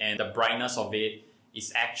emit, and the brightness of it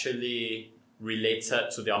is actually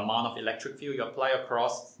related to the amount of electric field you apply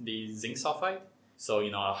across the zinc sulfide. So,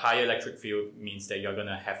 a higher electric field means that you're going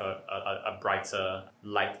to have a brighter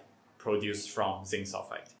light produced from zinc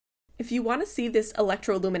sulfide. If you want to see this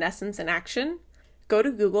electroluminescence in action, go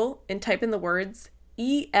to Google and type in the words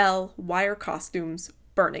EL Wire Costumes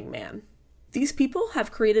Burning Man. These people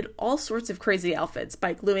have created all sorts of crazy outfits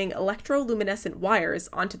by gluing electroluminescent wires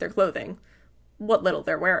onto their clothing, what little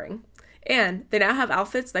they're wearing. And they now have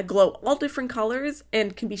outfits that glow all different colors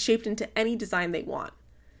and can be shaped into any design they want.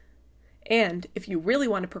 And if you really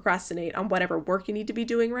want to procrastinate on whatever work you need to be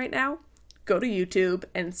doing right now, go to YouTube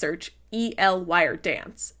and search EL Wire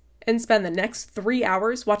Dance and spend the next 3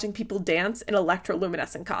 hours watching people dance in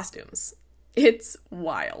electroluminescent costumes. It's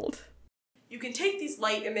wild. You can take these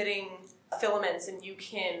light emitting filaments and you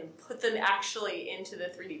can put them actually into the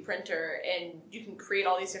 3D printer and you can create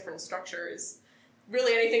all these different structures.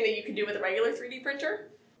 Really anything that you can do with a regular 3D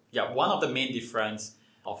printer? Yeah, one of the main difference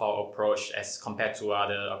of our approach as compared to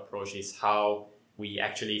other approaches is how we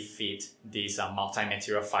actually fit these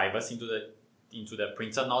multi-material fibers into the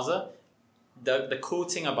printer nozzle. The cool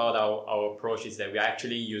thing about our approach is that we are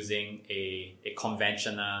actually using a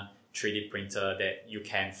conventional 3D printer that you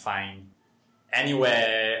can find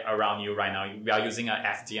anywhere around you right now. We are using an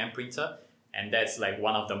FDM printer, and that's like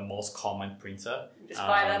one of the most common printer. You just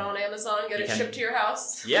buy that on Amazon, get it shipped to your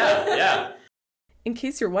house. Yeah. In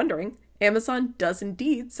case you're wondering, Amazon does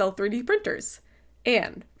indeed sell 3D printers.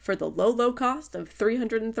 And for the low cost of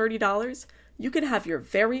 $330, you can have your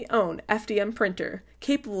very own FDM printer,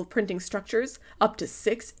 capable of printing structures up to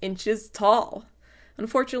 6 inches tall.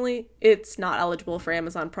 Unfortunately, it's not eligible for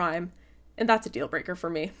Amazon Prime, and that's a deal breaker for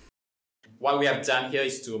me. What we have done here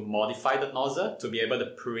is to modify the nozzle to be able to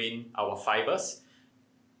print our fibers.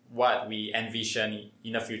 What we envision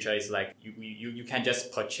in the future is like you can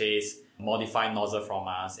just purchase modified nozzle from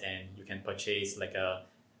us, and you can purchase like a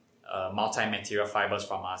multi-material fibers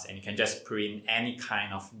from us, and you can just print any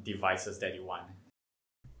kind of devices that you want.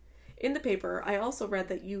 In the paper, I also read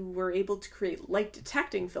that you were able to create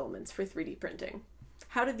light-detecting filaments for 3D printing.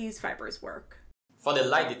 How do these fibers work? For the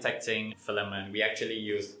light-detecting filament, we actually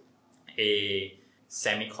use a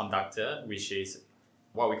semiconductor, which is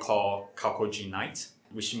what we call chalcogenide,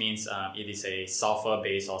 which means it is a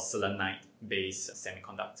sulfur-based or selenide-based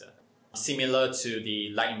semiconductor. Similar to the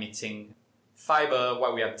light-emitting fiber,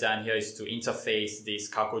 what we have done here is to interface this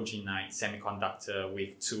chalcogenide semiconductor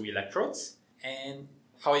with 2 electrodes. And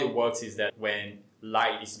how it works is that when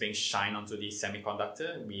light is being shined onto the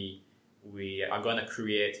semiconductor, we are going to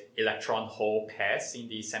create electron-hole pairs in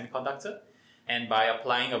the semiconductor. And by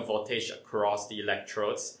applying a voltage across the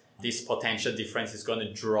electrodes, this potential difference is going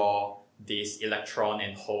to draw this electron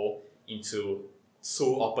and hole into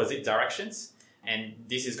 2 opposite directions. And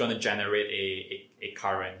this is going to generate a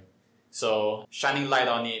current. So shining light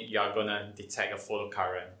on it, you are going to detect a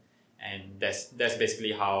photocurrent. And that's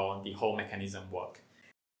basically how the whole mechanism works.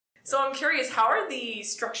 So I'm curious, how are the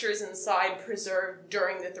structures inside preserved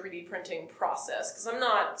during the 3D printing process? Because I'm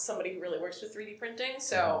not somebody who really works with 3D printing,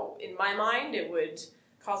 so in my mind it would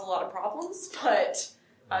cause a lot of problems, but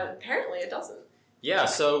apparently it doesn't. Yeah,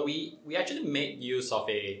 so we actually made use of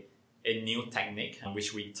a new technique,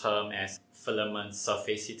 which we term as filament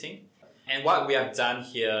surface heating. And what we have done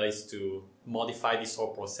here is to modify this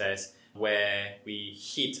whole process where we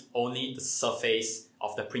heat only the surface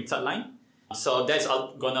of the printed line. So that's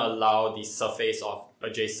going to allow the surface of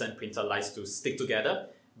adjacent printed lines to stick together,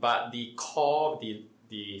 but the core of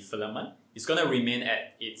the filament is going to remain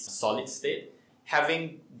at its solid state,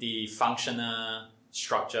 having the functional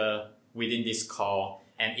structure within this core,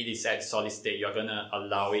 and it is at solid state. You're going to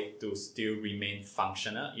allow it to still remain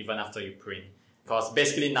functional even after you print, because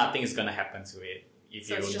basically nothing is going to happen to it if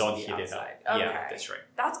So you don't heat it up. Okay. Yeah, that's right.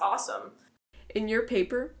 That's awesome. In your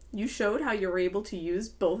paper, you showed how you were able to use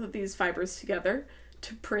both of these fibers together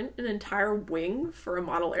to print an entire wing for a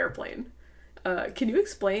model airplane. Can you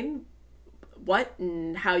explain what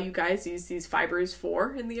and how you guys use these fibers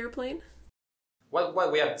for in the airplane?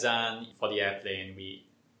 What we have done for the airplane, we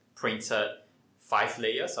printed 5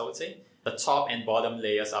 layers, I would say. The top and bottom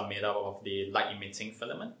layers are made up of the light-emitting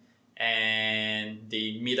filament, and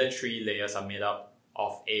the middle 3 layers are made up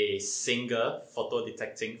of a single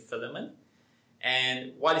photodetecting filament.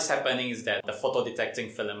 And what is happening is that the photodetecting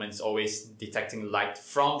filament is always detecting light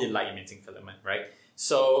from the light-emitting filament, right?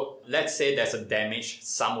 So let's say there's a damage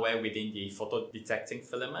somewhere within the photodetecting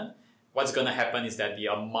filament. What's going to happen is that the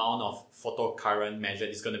amount of photocurrent measured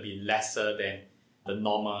is going to be lesser than the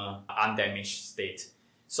normal undamaged state.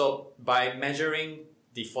 So by measuring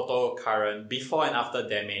the photocurrent before and after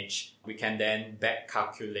damage, we can then back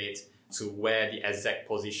calculate to where the exact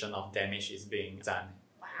position of damage is being done.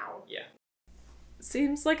 Wow. Yeah.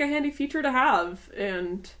 Seems like a handy feature to have,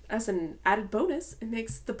 and as an added bonus, it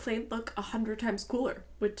makes the plane look 100 times cooler,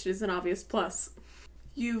 which is an obvious plus.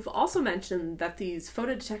 You've also mentioned that these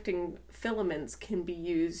photodetecting filaments can be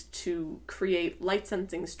used to create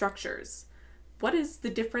light-sensing structures. What is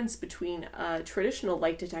the difference between a traditional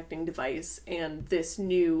light-detecting device and this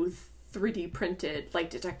new 3D printed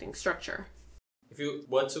light-detecting structure? If you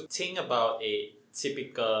were to think about a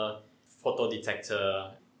typical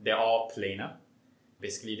photodetector, they're all planar.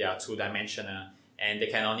 Basically, they are 2-dimensional, and they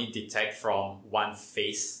can only detect from one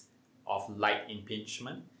phase of light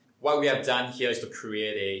impingement. What we have done here is to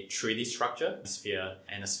create a 3D structure, a sphere,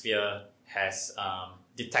 and a sphere has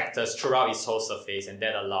detectors throughout its whole surface, and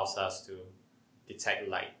that allows us to detect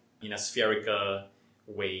light in a spherical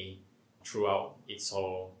way throughout its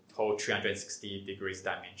whole 360 degrees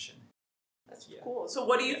dimension. That's cool. So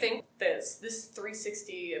what do you think this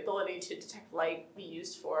 360 ability to detect light be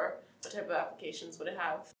used for? What type of applications would it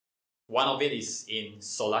have? One of it is in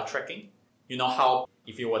solar tracking. You know how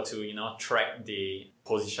if you were to, track the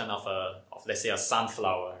position of let's say a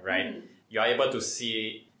sunflower, right? You're able to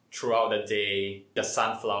see throughout the day the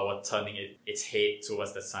sunflower turning its head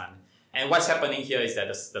towards the sun. And what's happening here is that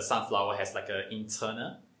the sunflower has like an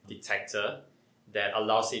internal detector that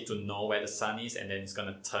allows it to know where the sun is, and then it's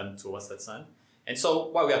going to turn towards the sun. And so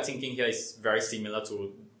what we are thinking here is very similar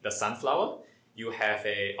to the sunflower. You have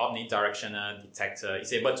a omnidirectional detector.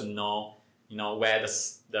 It's able to know, where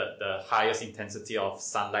the highest intensity of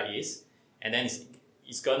sunlight is, and then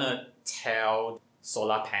it's gonna tell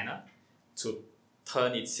solar panel to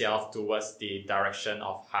turn itself towards the direction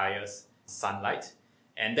of highest sunlight,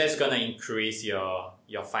 and that's gonna increase your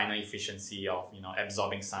final efficiency of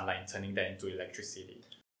absorbing sunlight and turning that into electricity.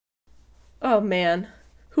 Oh man,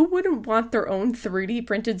 who wouldn't want their own 3D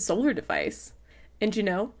printed solar device? And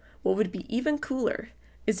what would be even cooler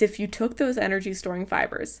is if you took those energy storing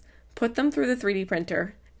fibers, put them through the 3D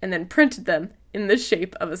printer, and then printed them in the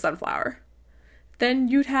shape of a sunflower. Then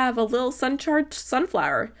you'd have a little sun-charged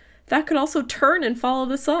sunflower that could also turn and follow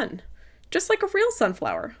the sun, just like a real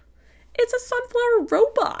sunflower. It's a sunflower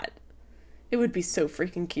robot! It would be so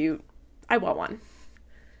freaking cute. I want one.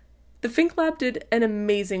 The Fink Lab did an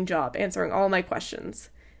amazing job answering all my questions,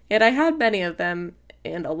 and I had many of them,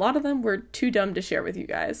 and a lot of them were too dumb to share with you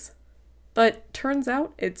guys. But turns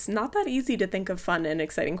out it's not that easy to think of fun and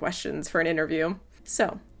exciting questions for an interview.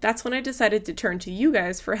 So that's when I decided to turn to you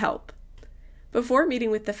guys for help. Before meeting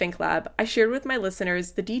with the Fink Lab, I shared with my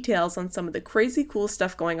listeners the details on some of the crazy cool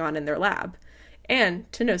stuff going on in their lab.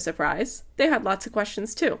 And, to no surprise, they had lots of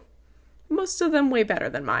questions too. Most of them way better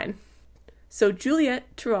than mine. So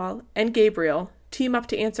Juliet, Tural, and Gabriel team up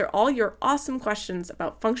to answer all your awesome questions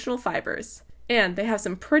about functional fibers. And they have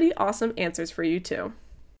some pretty awesome answers for you too.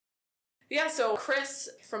 Yeah, so Chris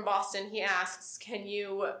from Boston, he asks, can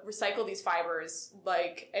you recycle these fibers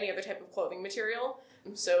like any other type of clothing material?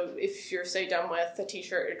 So if you're, say, done with a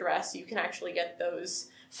t-shirt or dress, you can actually get those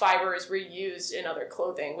fibers reused in other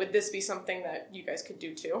clothing. Would this be something that you guys could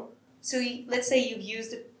do too? So let's say you've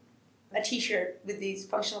used a t-shirt with these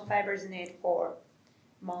functional fibers in it for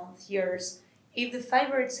months, years. If the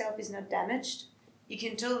fiber itself is not damaged, you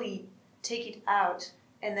can totally take it out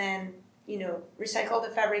and then, recycle the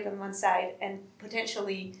fabric on one side and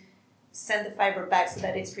potentially send the fiber back so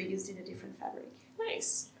that it's reused in a different fabric.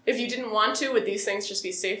 Nice. If you didn't want to, would these things just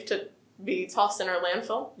be safe to be tossed in our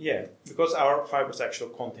landfill? Yeah, because our fibers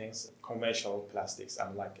actually contains conventional plastics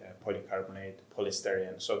and like polycarbonate,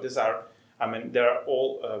 polystyrene. So these are, they're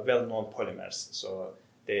all well-known polymers. So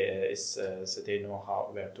they know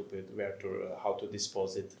how to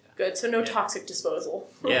dispose it. Good. So no toxic disposal.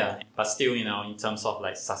 Yeah, but still, in terms of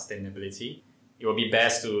like sustainability, it would be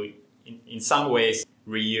best to, in some ways,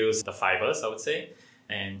 reuse the fibers, I would say.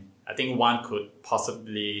 And I think one could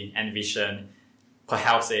possibly envision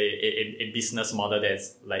perhaps a business model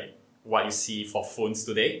that's like what you see for phones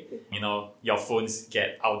today. Your phones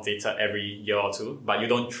get outdated every year or two, but you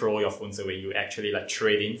don't throw your phones away. You actually like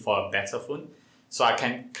trade in for a better phone. So I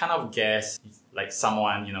can kind of guess like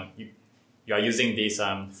someone, you are using this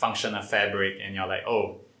functional fabric and you're like,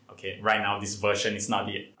 oh, okay, right now this version is not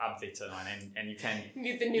the updated one, and you can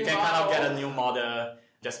kind of get a new model,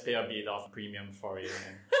 just pay a bit of premium for it.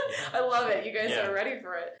 And, I love it. You guys are ready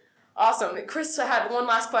for it. Awesome. Chris had one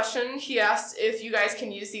last question. He asked if you guys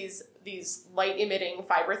can use these light-emitting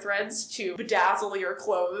fiber threads to bedazzle your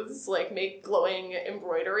clothes, like make glowing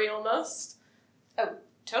embroidery almost. Oh,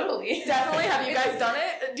 totally. Definitely. Have you guys done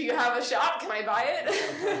it? Do you have a shop? Can I buy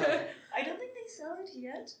it? I don't think they sell it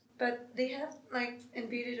yet, but they have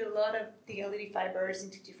embedded a lot of the LED fibers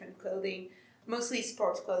into different clothing, mostly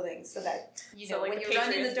sports clothing, so that when you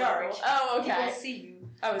run in the dark, people see you.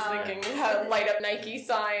 I was thinking how light up Nike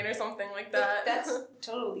sign or something like that. That's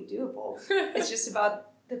totally doable. It's just about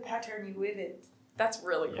the pattern you weave it. That's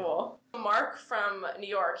really cool. Mark from New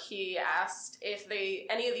York, he asked if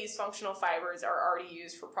any of these functional fibers are already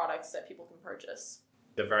used for products that people can purchase.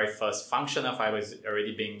 The very first functional fiber is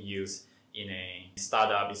already being used in a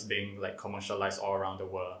startup. It's being like commercialized all around the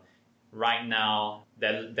world. Right now,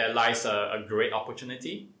 there lies a great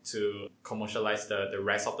opportunity to commercialize the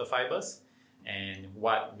rest of the fibers. And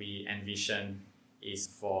what we envision is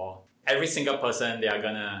for every single person, they are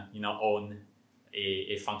gonna own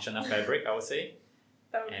a functional fabric, I would say.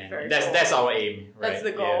 That would be very cool. That's our aim, right? That's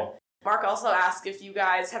the goal. Yeah. Mark also asked if you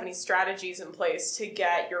guys have any strategies in place to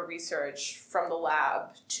get your research from the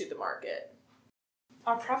lab to the market.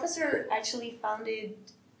 Our professor actually founded,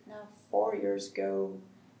 now 4 years ago,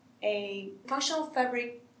 a functional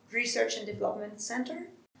fabric research and development center.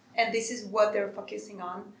 And this is what they're focusing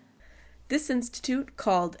on. This institute,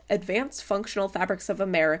 called Advanced Functional Fabrics of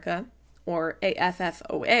America, or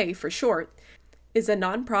AFFOA for short, is a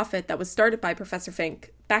nonprofit that was started by Professor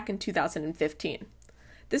Fink back in 2015.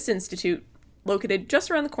 This institute, located just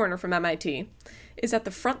around the corner from MIT, is at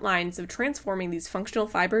the front lines of transforming these functional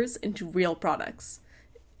fibers into real products.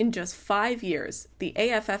 In just 5 years, the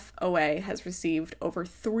AFFOA has received over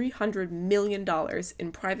 $300 million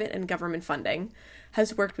in private and government funding,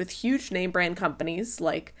 has worked with huge name brand companies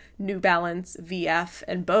like New Balance, VF,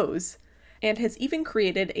 and Bose, and has even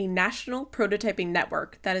created a national prototyping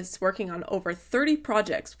network that is working on over 30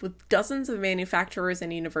 projects with dozens of manufacturers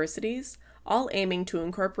and universities, all aiming to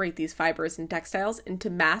incorporate these fibers and textiles into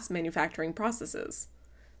mass manufacturing processes.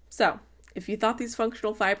 So, if you thought these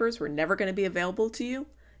functional fibers were never going to be available to you,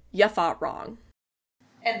 you thought wrong.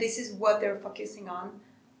 And this is what they're focusing on,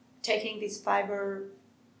 taking this fiber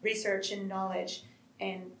research and knowledge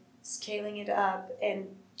and scaling it up and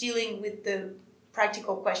dealing with the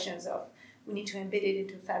practical questions of we need to embed it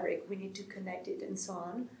into fabric, we need to connect it, and so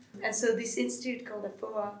on. And so this institute called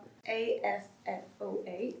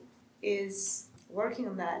AFFOA is working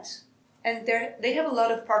on that. And they have a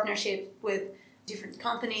lot of partnership with different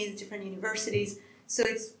companies, different universities, so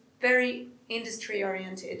it's very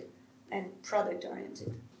industry-oriented and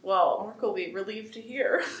product-oriented. Well, Mark will be relieved to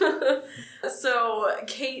hear. So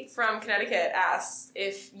Kate from Connecticut asks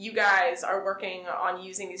if you guys are working on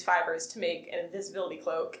using these fibers to make an invisibility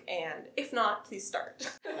cloak, and if not, please start.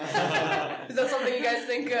 Is that something you guys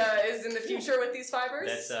think is in the future with these fibers?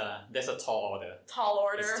 That's a tall order. Tall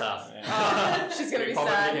order? It's tough. She's going to be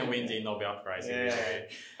probably sad. can win the Nobel Prize. Yeah.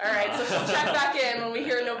 All right, so she'll check back in when we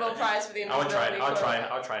hear a Nobel Prize for the invisibility cloak.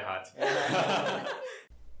 I'll try hard.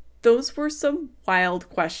 Those were some wild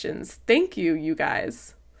questions. Thank you, you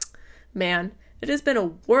guys. Man, It has been a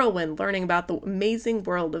whirlwind learning about the amazing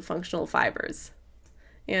world of functional fibers.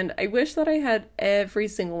 And I wish that I had every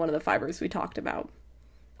single one of the fibers we talked about.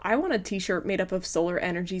 I want a t-shirt made up of solar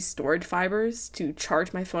energy storage fibers to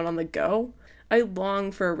charge my phone on the go. I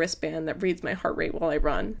long for a wristband that reads my heart rate while I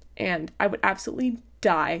run. And I would absolutely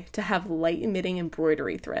die to have light-emitting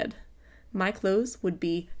embroidery thread. My clothes would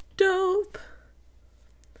be dope.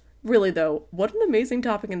 Really though, what an amazing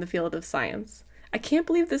topic in the field of science. I can't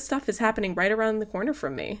believe this stuff is happening right around the corner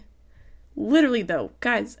from me. Literally though,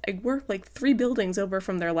 guys, I work like 3 buildings over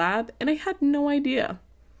from their lab, and I had no idea.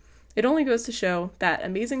 It only goes to show that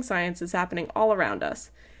amazing science is happening all around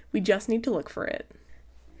us. We just need to look for it.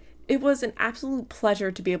 It was an absolute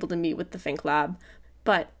pleasure to be able to meet with the Fink Lab,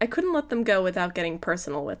 but I couldn't let them go without getting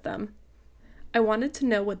personal with them. I wanted to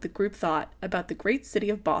know what the group thought about the great city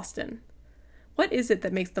of Boston. What is it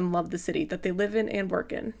that makes them love the city that they live in and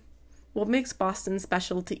work in? What makes Boston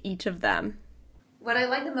special to each of them? What I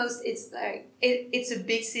like the most is like it's a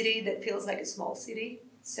big city that feels like a small city.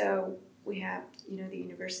 So we have, the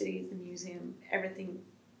universities, the museum, everything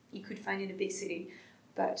you could find in a big city.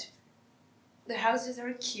 But the houses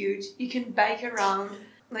are cute. You can bike around,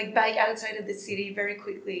 bike outside of the city very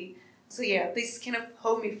quickly. So yeah, this kind of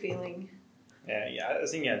homey feeling. Yeah, I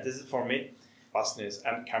think this is for me. Boston is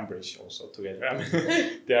and Cambridge also together.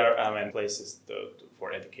 They are places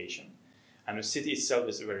for education. And the city itself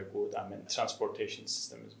is very good. Transportation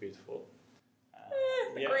system is beautiful.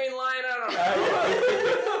 The Green Line, I don't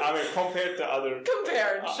know. Compared to other...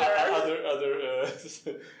 Sure.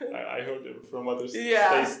 I heard from other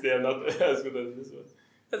Yeah. states, they are not as good as this one.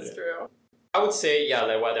 That's true. I would say,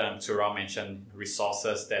 like what Turao mentioned,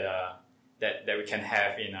 resources that we can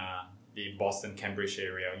have in the Boston, Cambridge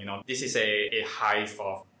area. This is a hive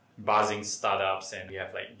of buzzing startups, and we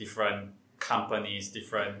have different companies,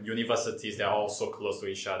 different universities that are all so close to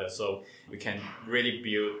each other. So we can really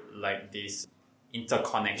build these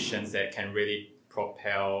interconnections that can really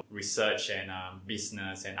propel research and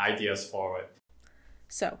business and ideas forward.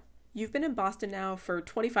 So, you've been in Boston now for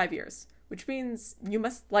 25 years, which means you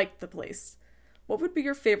must like the place. What would be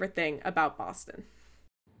your favorite thing about Boston?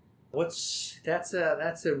 That's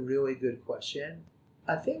a really good question.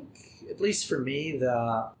 I think, at least for me,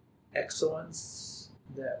 the excellence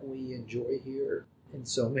that we enjoy here in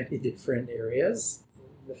so many different areas,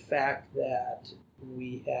 the fact that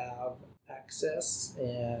we have access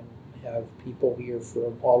and have people here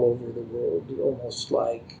from all over the world, almost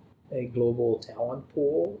like a global talent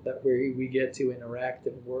pool that we get to interact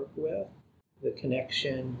and work with. The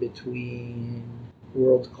connection between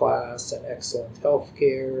world-class and excellent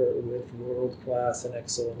healthcare with world-class and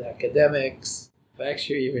excellent academics.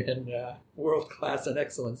 Actually, even world-class and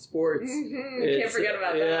excellent sports. Can't forget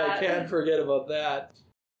about that. Yeah, can't forget about that.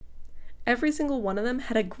 Every single one of them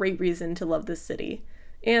had a great reason to love this city,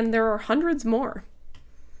 and there are hundreds more.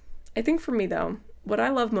 I think for me, though, what I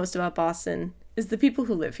love most about Boston is the people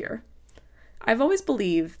who live here. I've always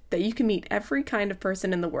believed that you can meet every kind of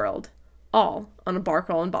person in the world, all on a bar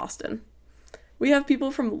crawl in Boston. We have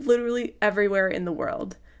people from literally everywhere in the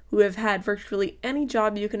world who have had virtually any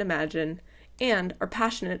job you can imagine and are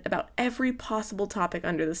passionate about every possible topic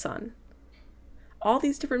under the sun. All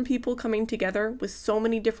these different people coming together with so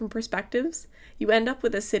many different perspectives, you end up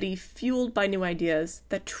with a city fueled by new ideas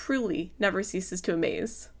that truly never ceases to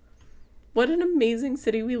amaze. What an amazing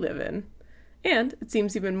city we live in. And it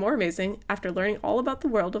seems even more amazing after learning all about the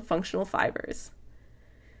world of functional fibers.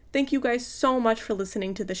 Thank you guys so much for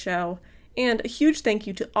listening to the show, and a huge thank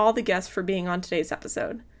you to all the guests for being on today's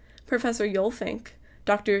episode. Professor Joel Fink,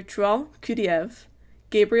 Dr. Turao Kudiev,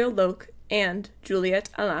 Gabriel Loch, and Juliette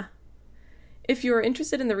Alain. If you are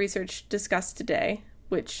interested in the research discussed today,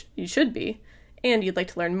 which you should be, and you'd like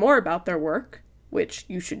to learn more about their work, which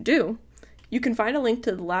you should do, you can find a link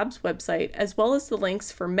to the lab's website as well as the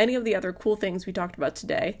links for many of the other cool things we talked about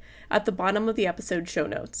today at the bottom of the episode show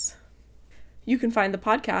notes. You can find the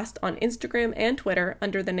podcast on Instagram and Twitter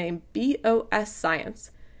under the name BOS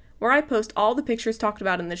Science, where I post all the pictures talked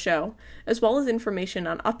about in the show, as well as information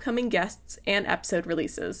on upcoming guests and episode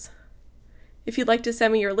releases. If you'd like to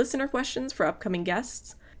send me your listener questions for upcoming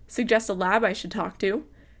guests, suggest a lab I should talk to,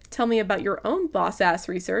 tell me about your own boss-ass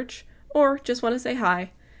research, or just want to say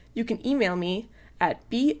hi, you can email me at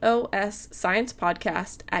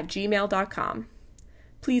bossciencepodcast@gmail.com.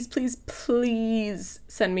 Please, please, please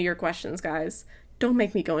send me your questions, guys. Don't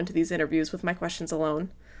make me go into these interviews with my questions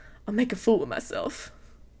alone. I'll make a fool of myself.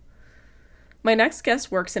 My next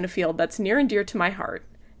guest works in a field that's near and dear to my heart,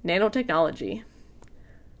 nanotechnology.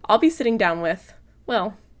 I'll be sitting down with,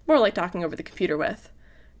 well, more like talking over the computer with,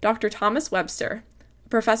 Dr. Thomas Webster, a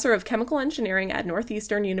professor of chemical engineering at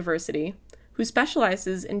Northeastern University, who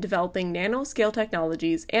specializes in developing nanoscale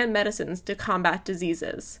technologies and medicines to combat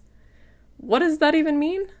diseases. What does that even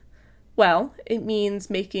mean? Well, it means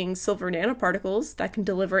making silver nanoparticles that can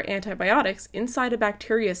deliver antibiotics inside a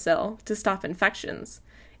bacteria cell to stop infections.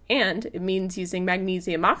 And it means using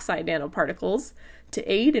magnesium oxide nanoparticles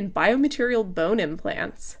to aid in biomaterial bone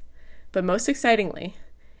implants. But most excitingly,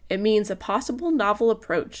 it means a possible novel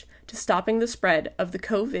approach to stopping the spread of the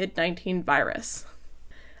COVID-19 virus.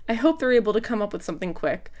 I hope they're able to come up with something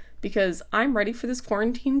quick, because I'm ready for this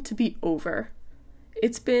quarantine to be over.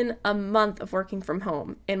 It's been a month of working from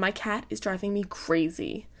home, and my cat is driving me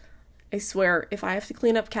crazy. I swear, if I have to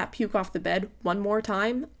clean up cat puke off the bed one more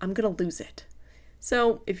time, I'm gonna lose it.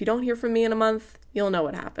 So, if you don't hear from me in a month, you'll know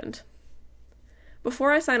what happened.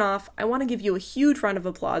 Before I sign off, I want to give you a huge round of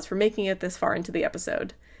applause for making it this far into the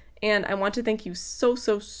episode. And I want to thank you so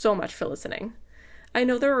much for listening. I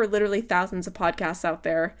know there are literally thousands of podcasts out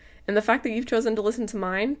there, and the fact that you've chosen to listen to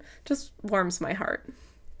mine just warms my heart.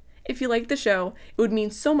 If you like the show, it would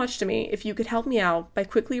mean so much to me if you could help me out by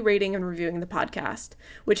quickly rating and reviewing the podcast,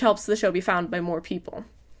 which helps the show be found by more people.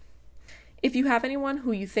 If you have anyone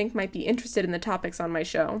who you think might be interested in the topics on my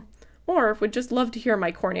show, or would just love to hear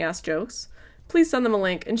my corny-ass jokes, please send them a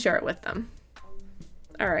link and share it with them.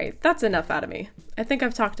 Alright, that's enough out of me. I think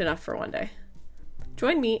I've talked enough for one day.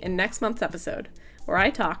 Join me in next month's episode, where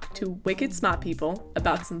I talk to wicked smart people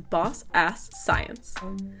about some boss-ass science.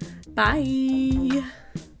 Bye!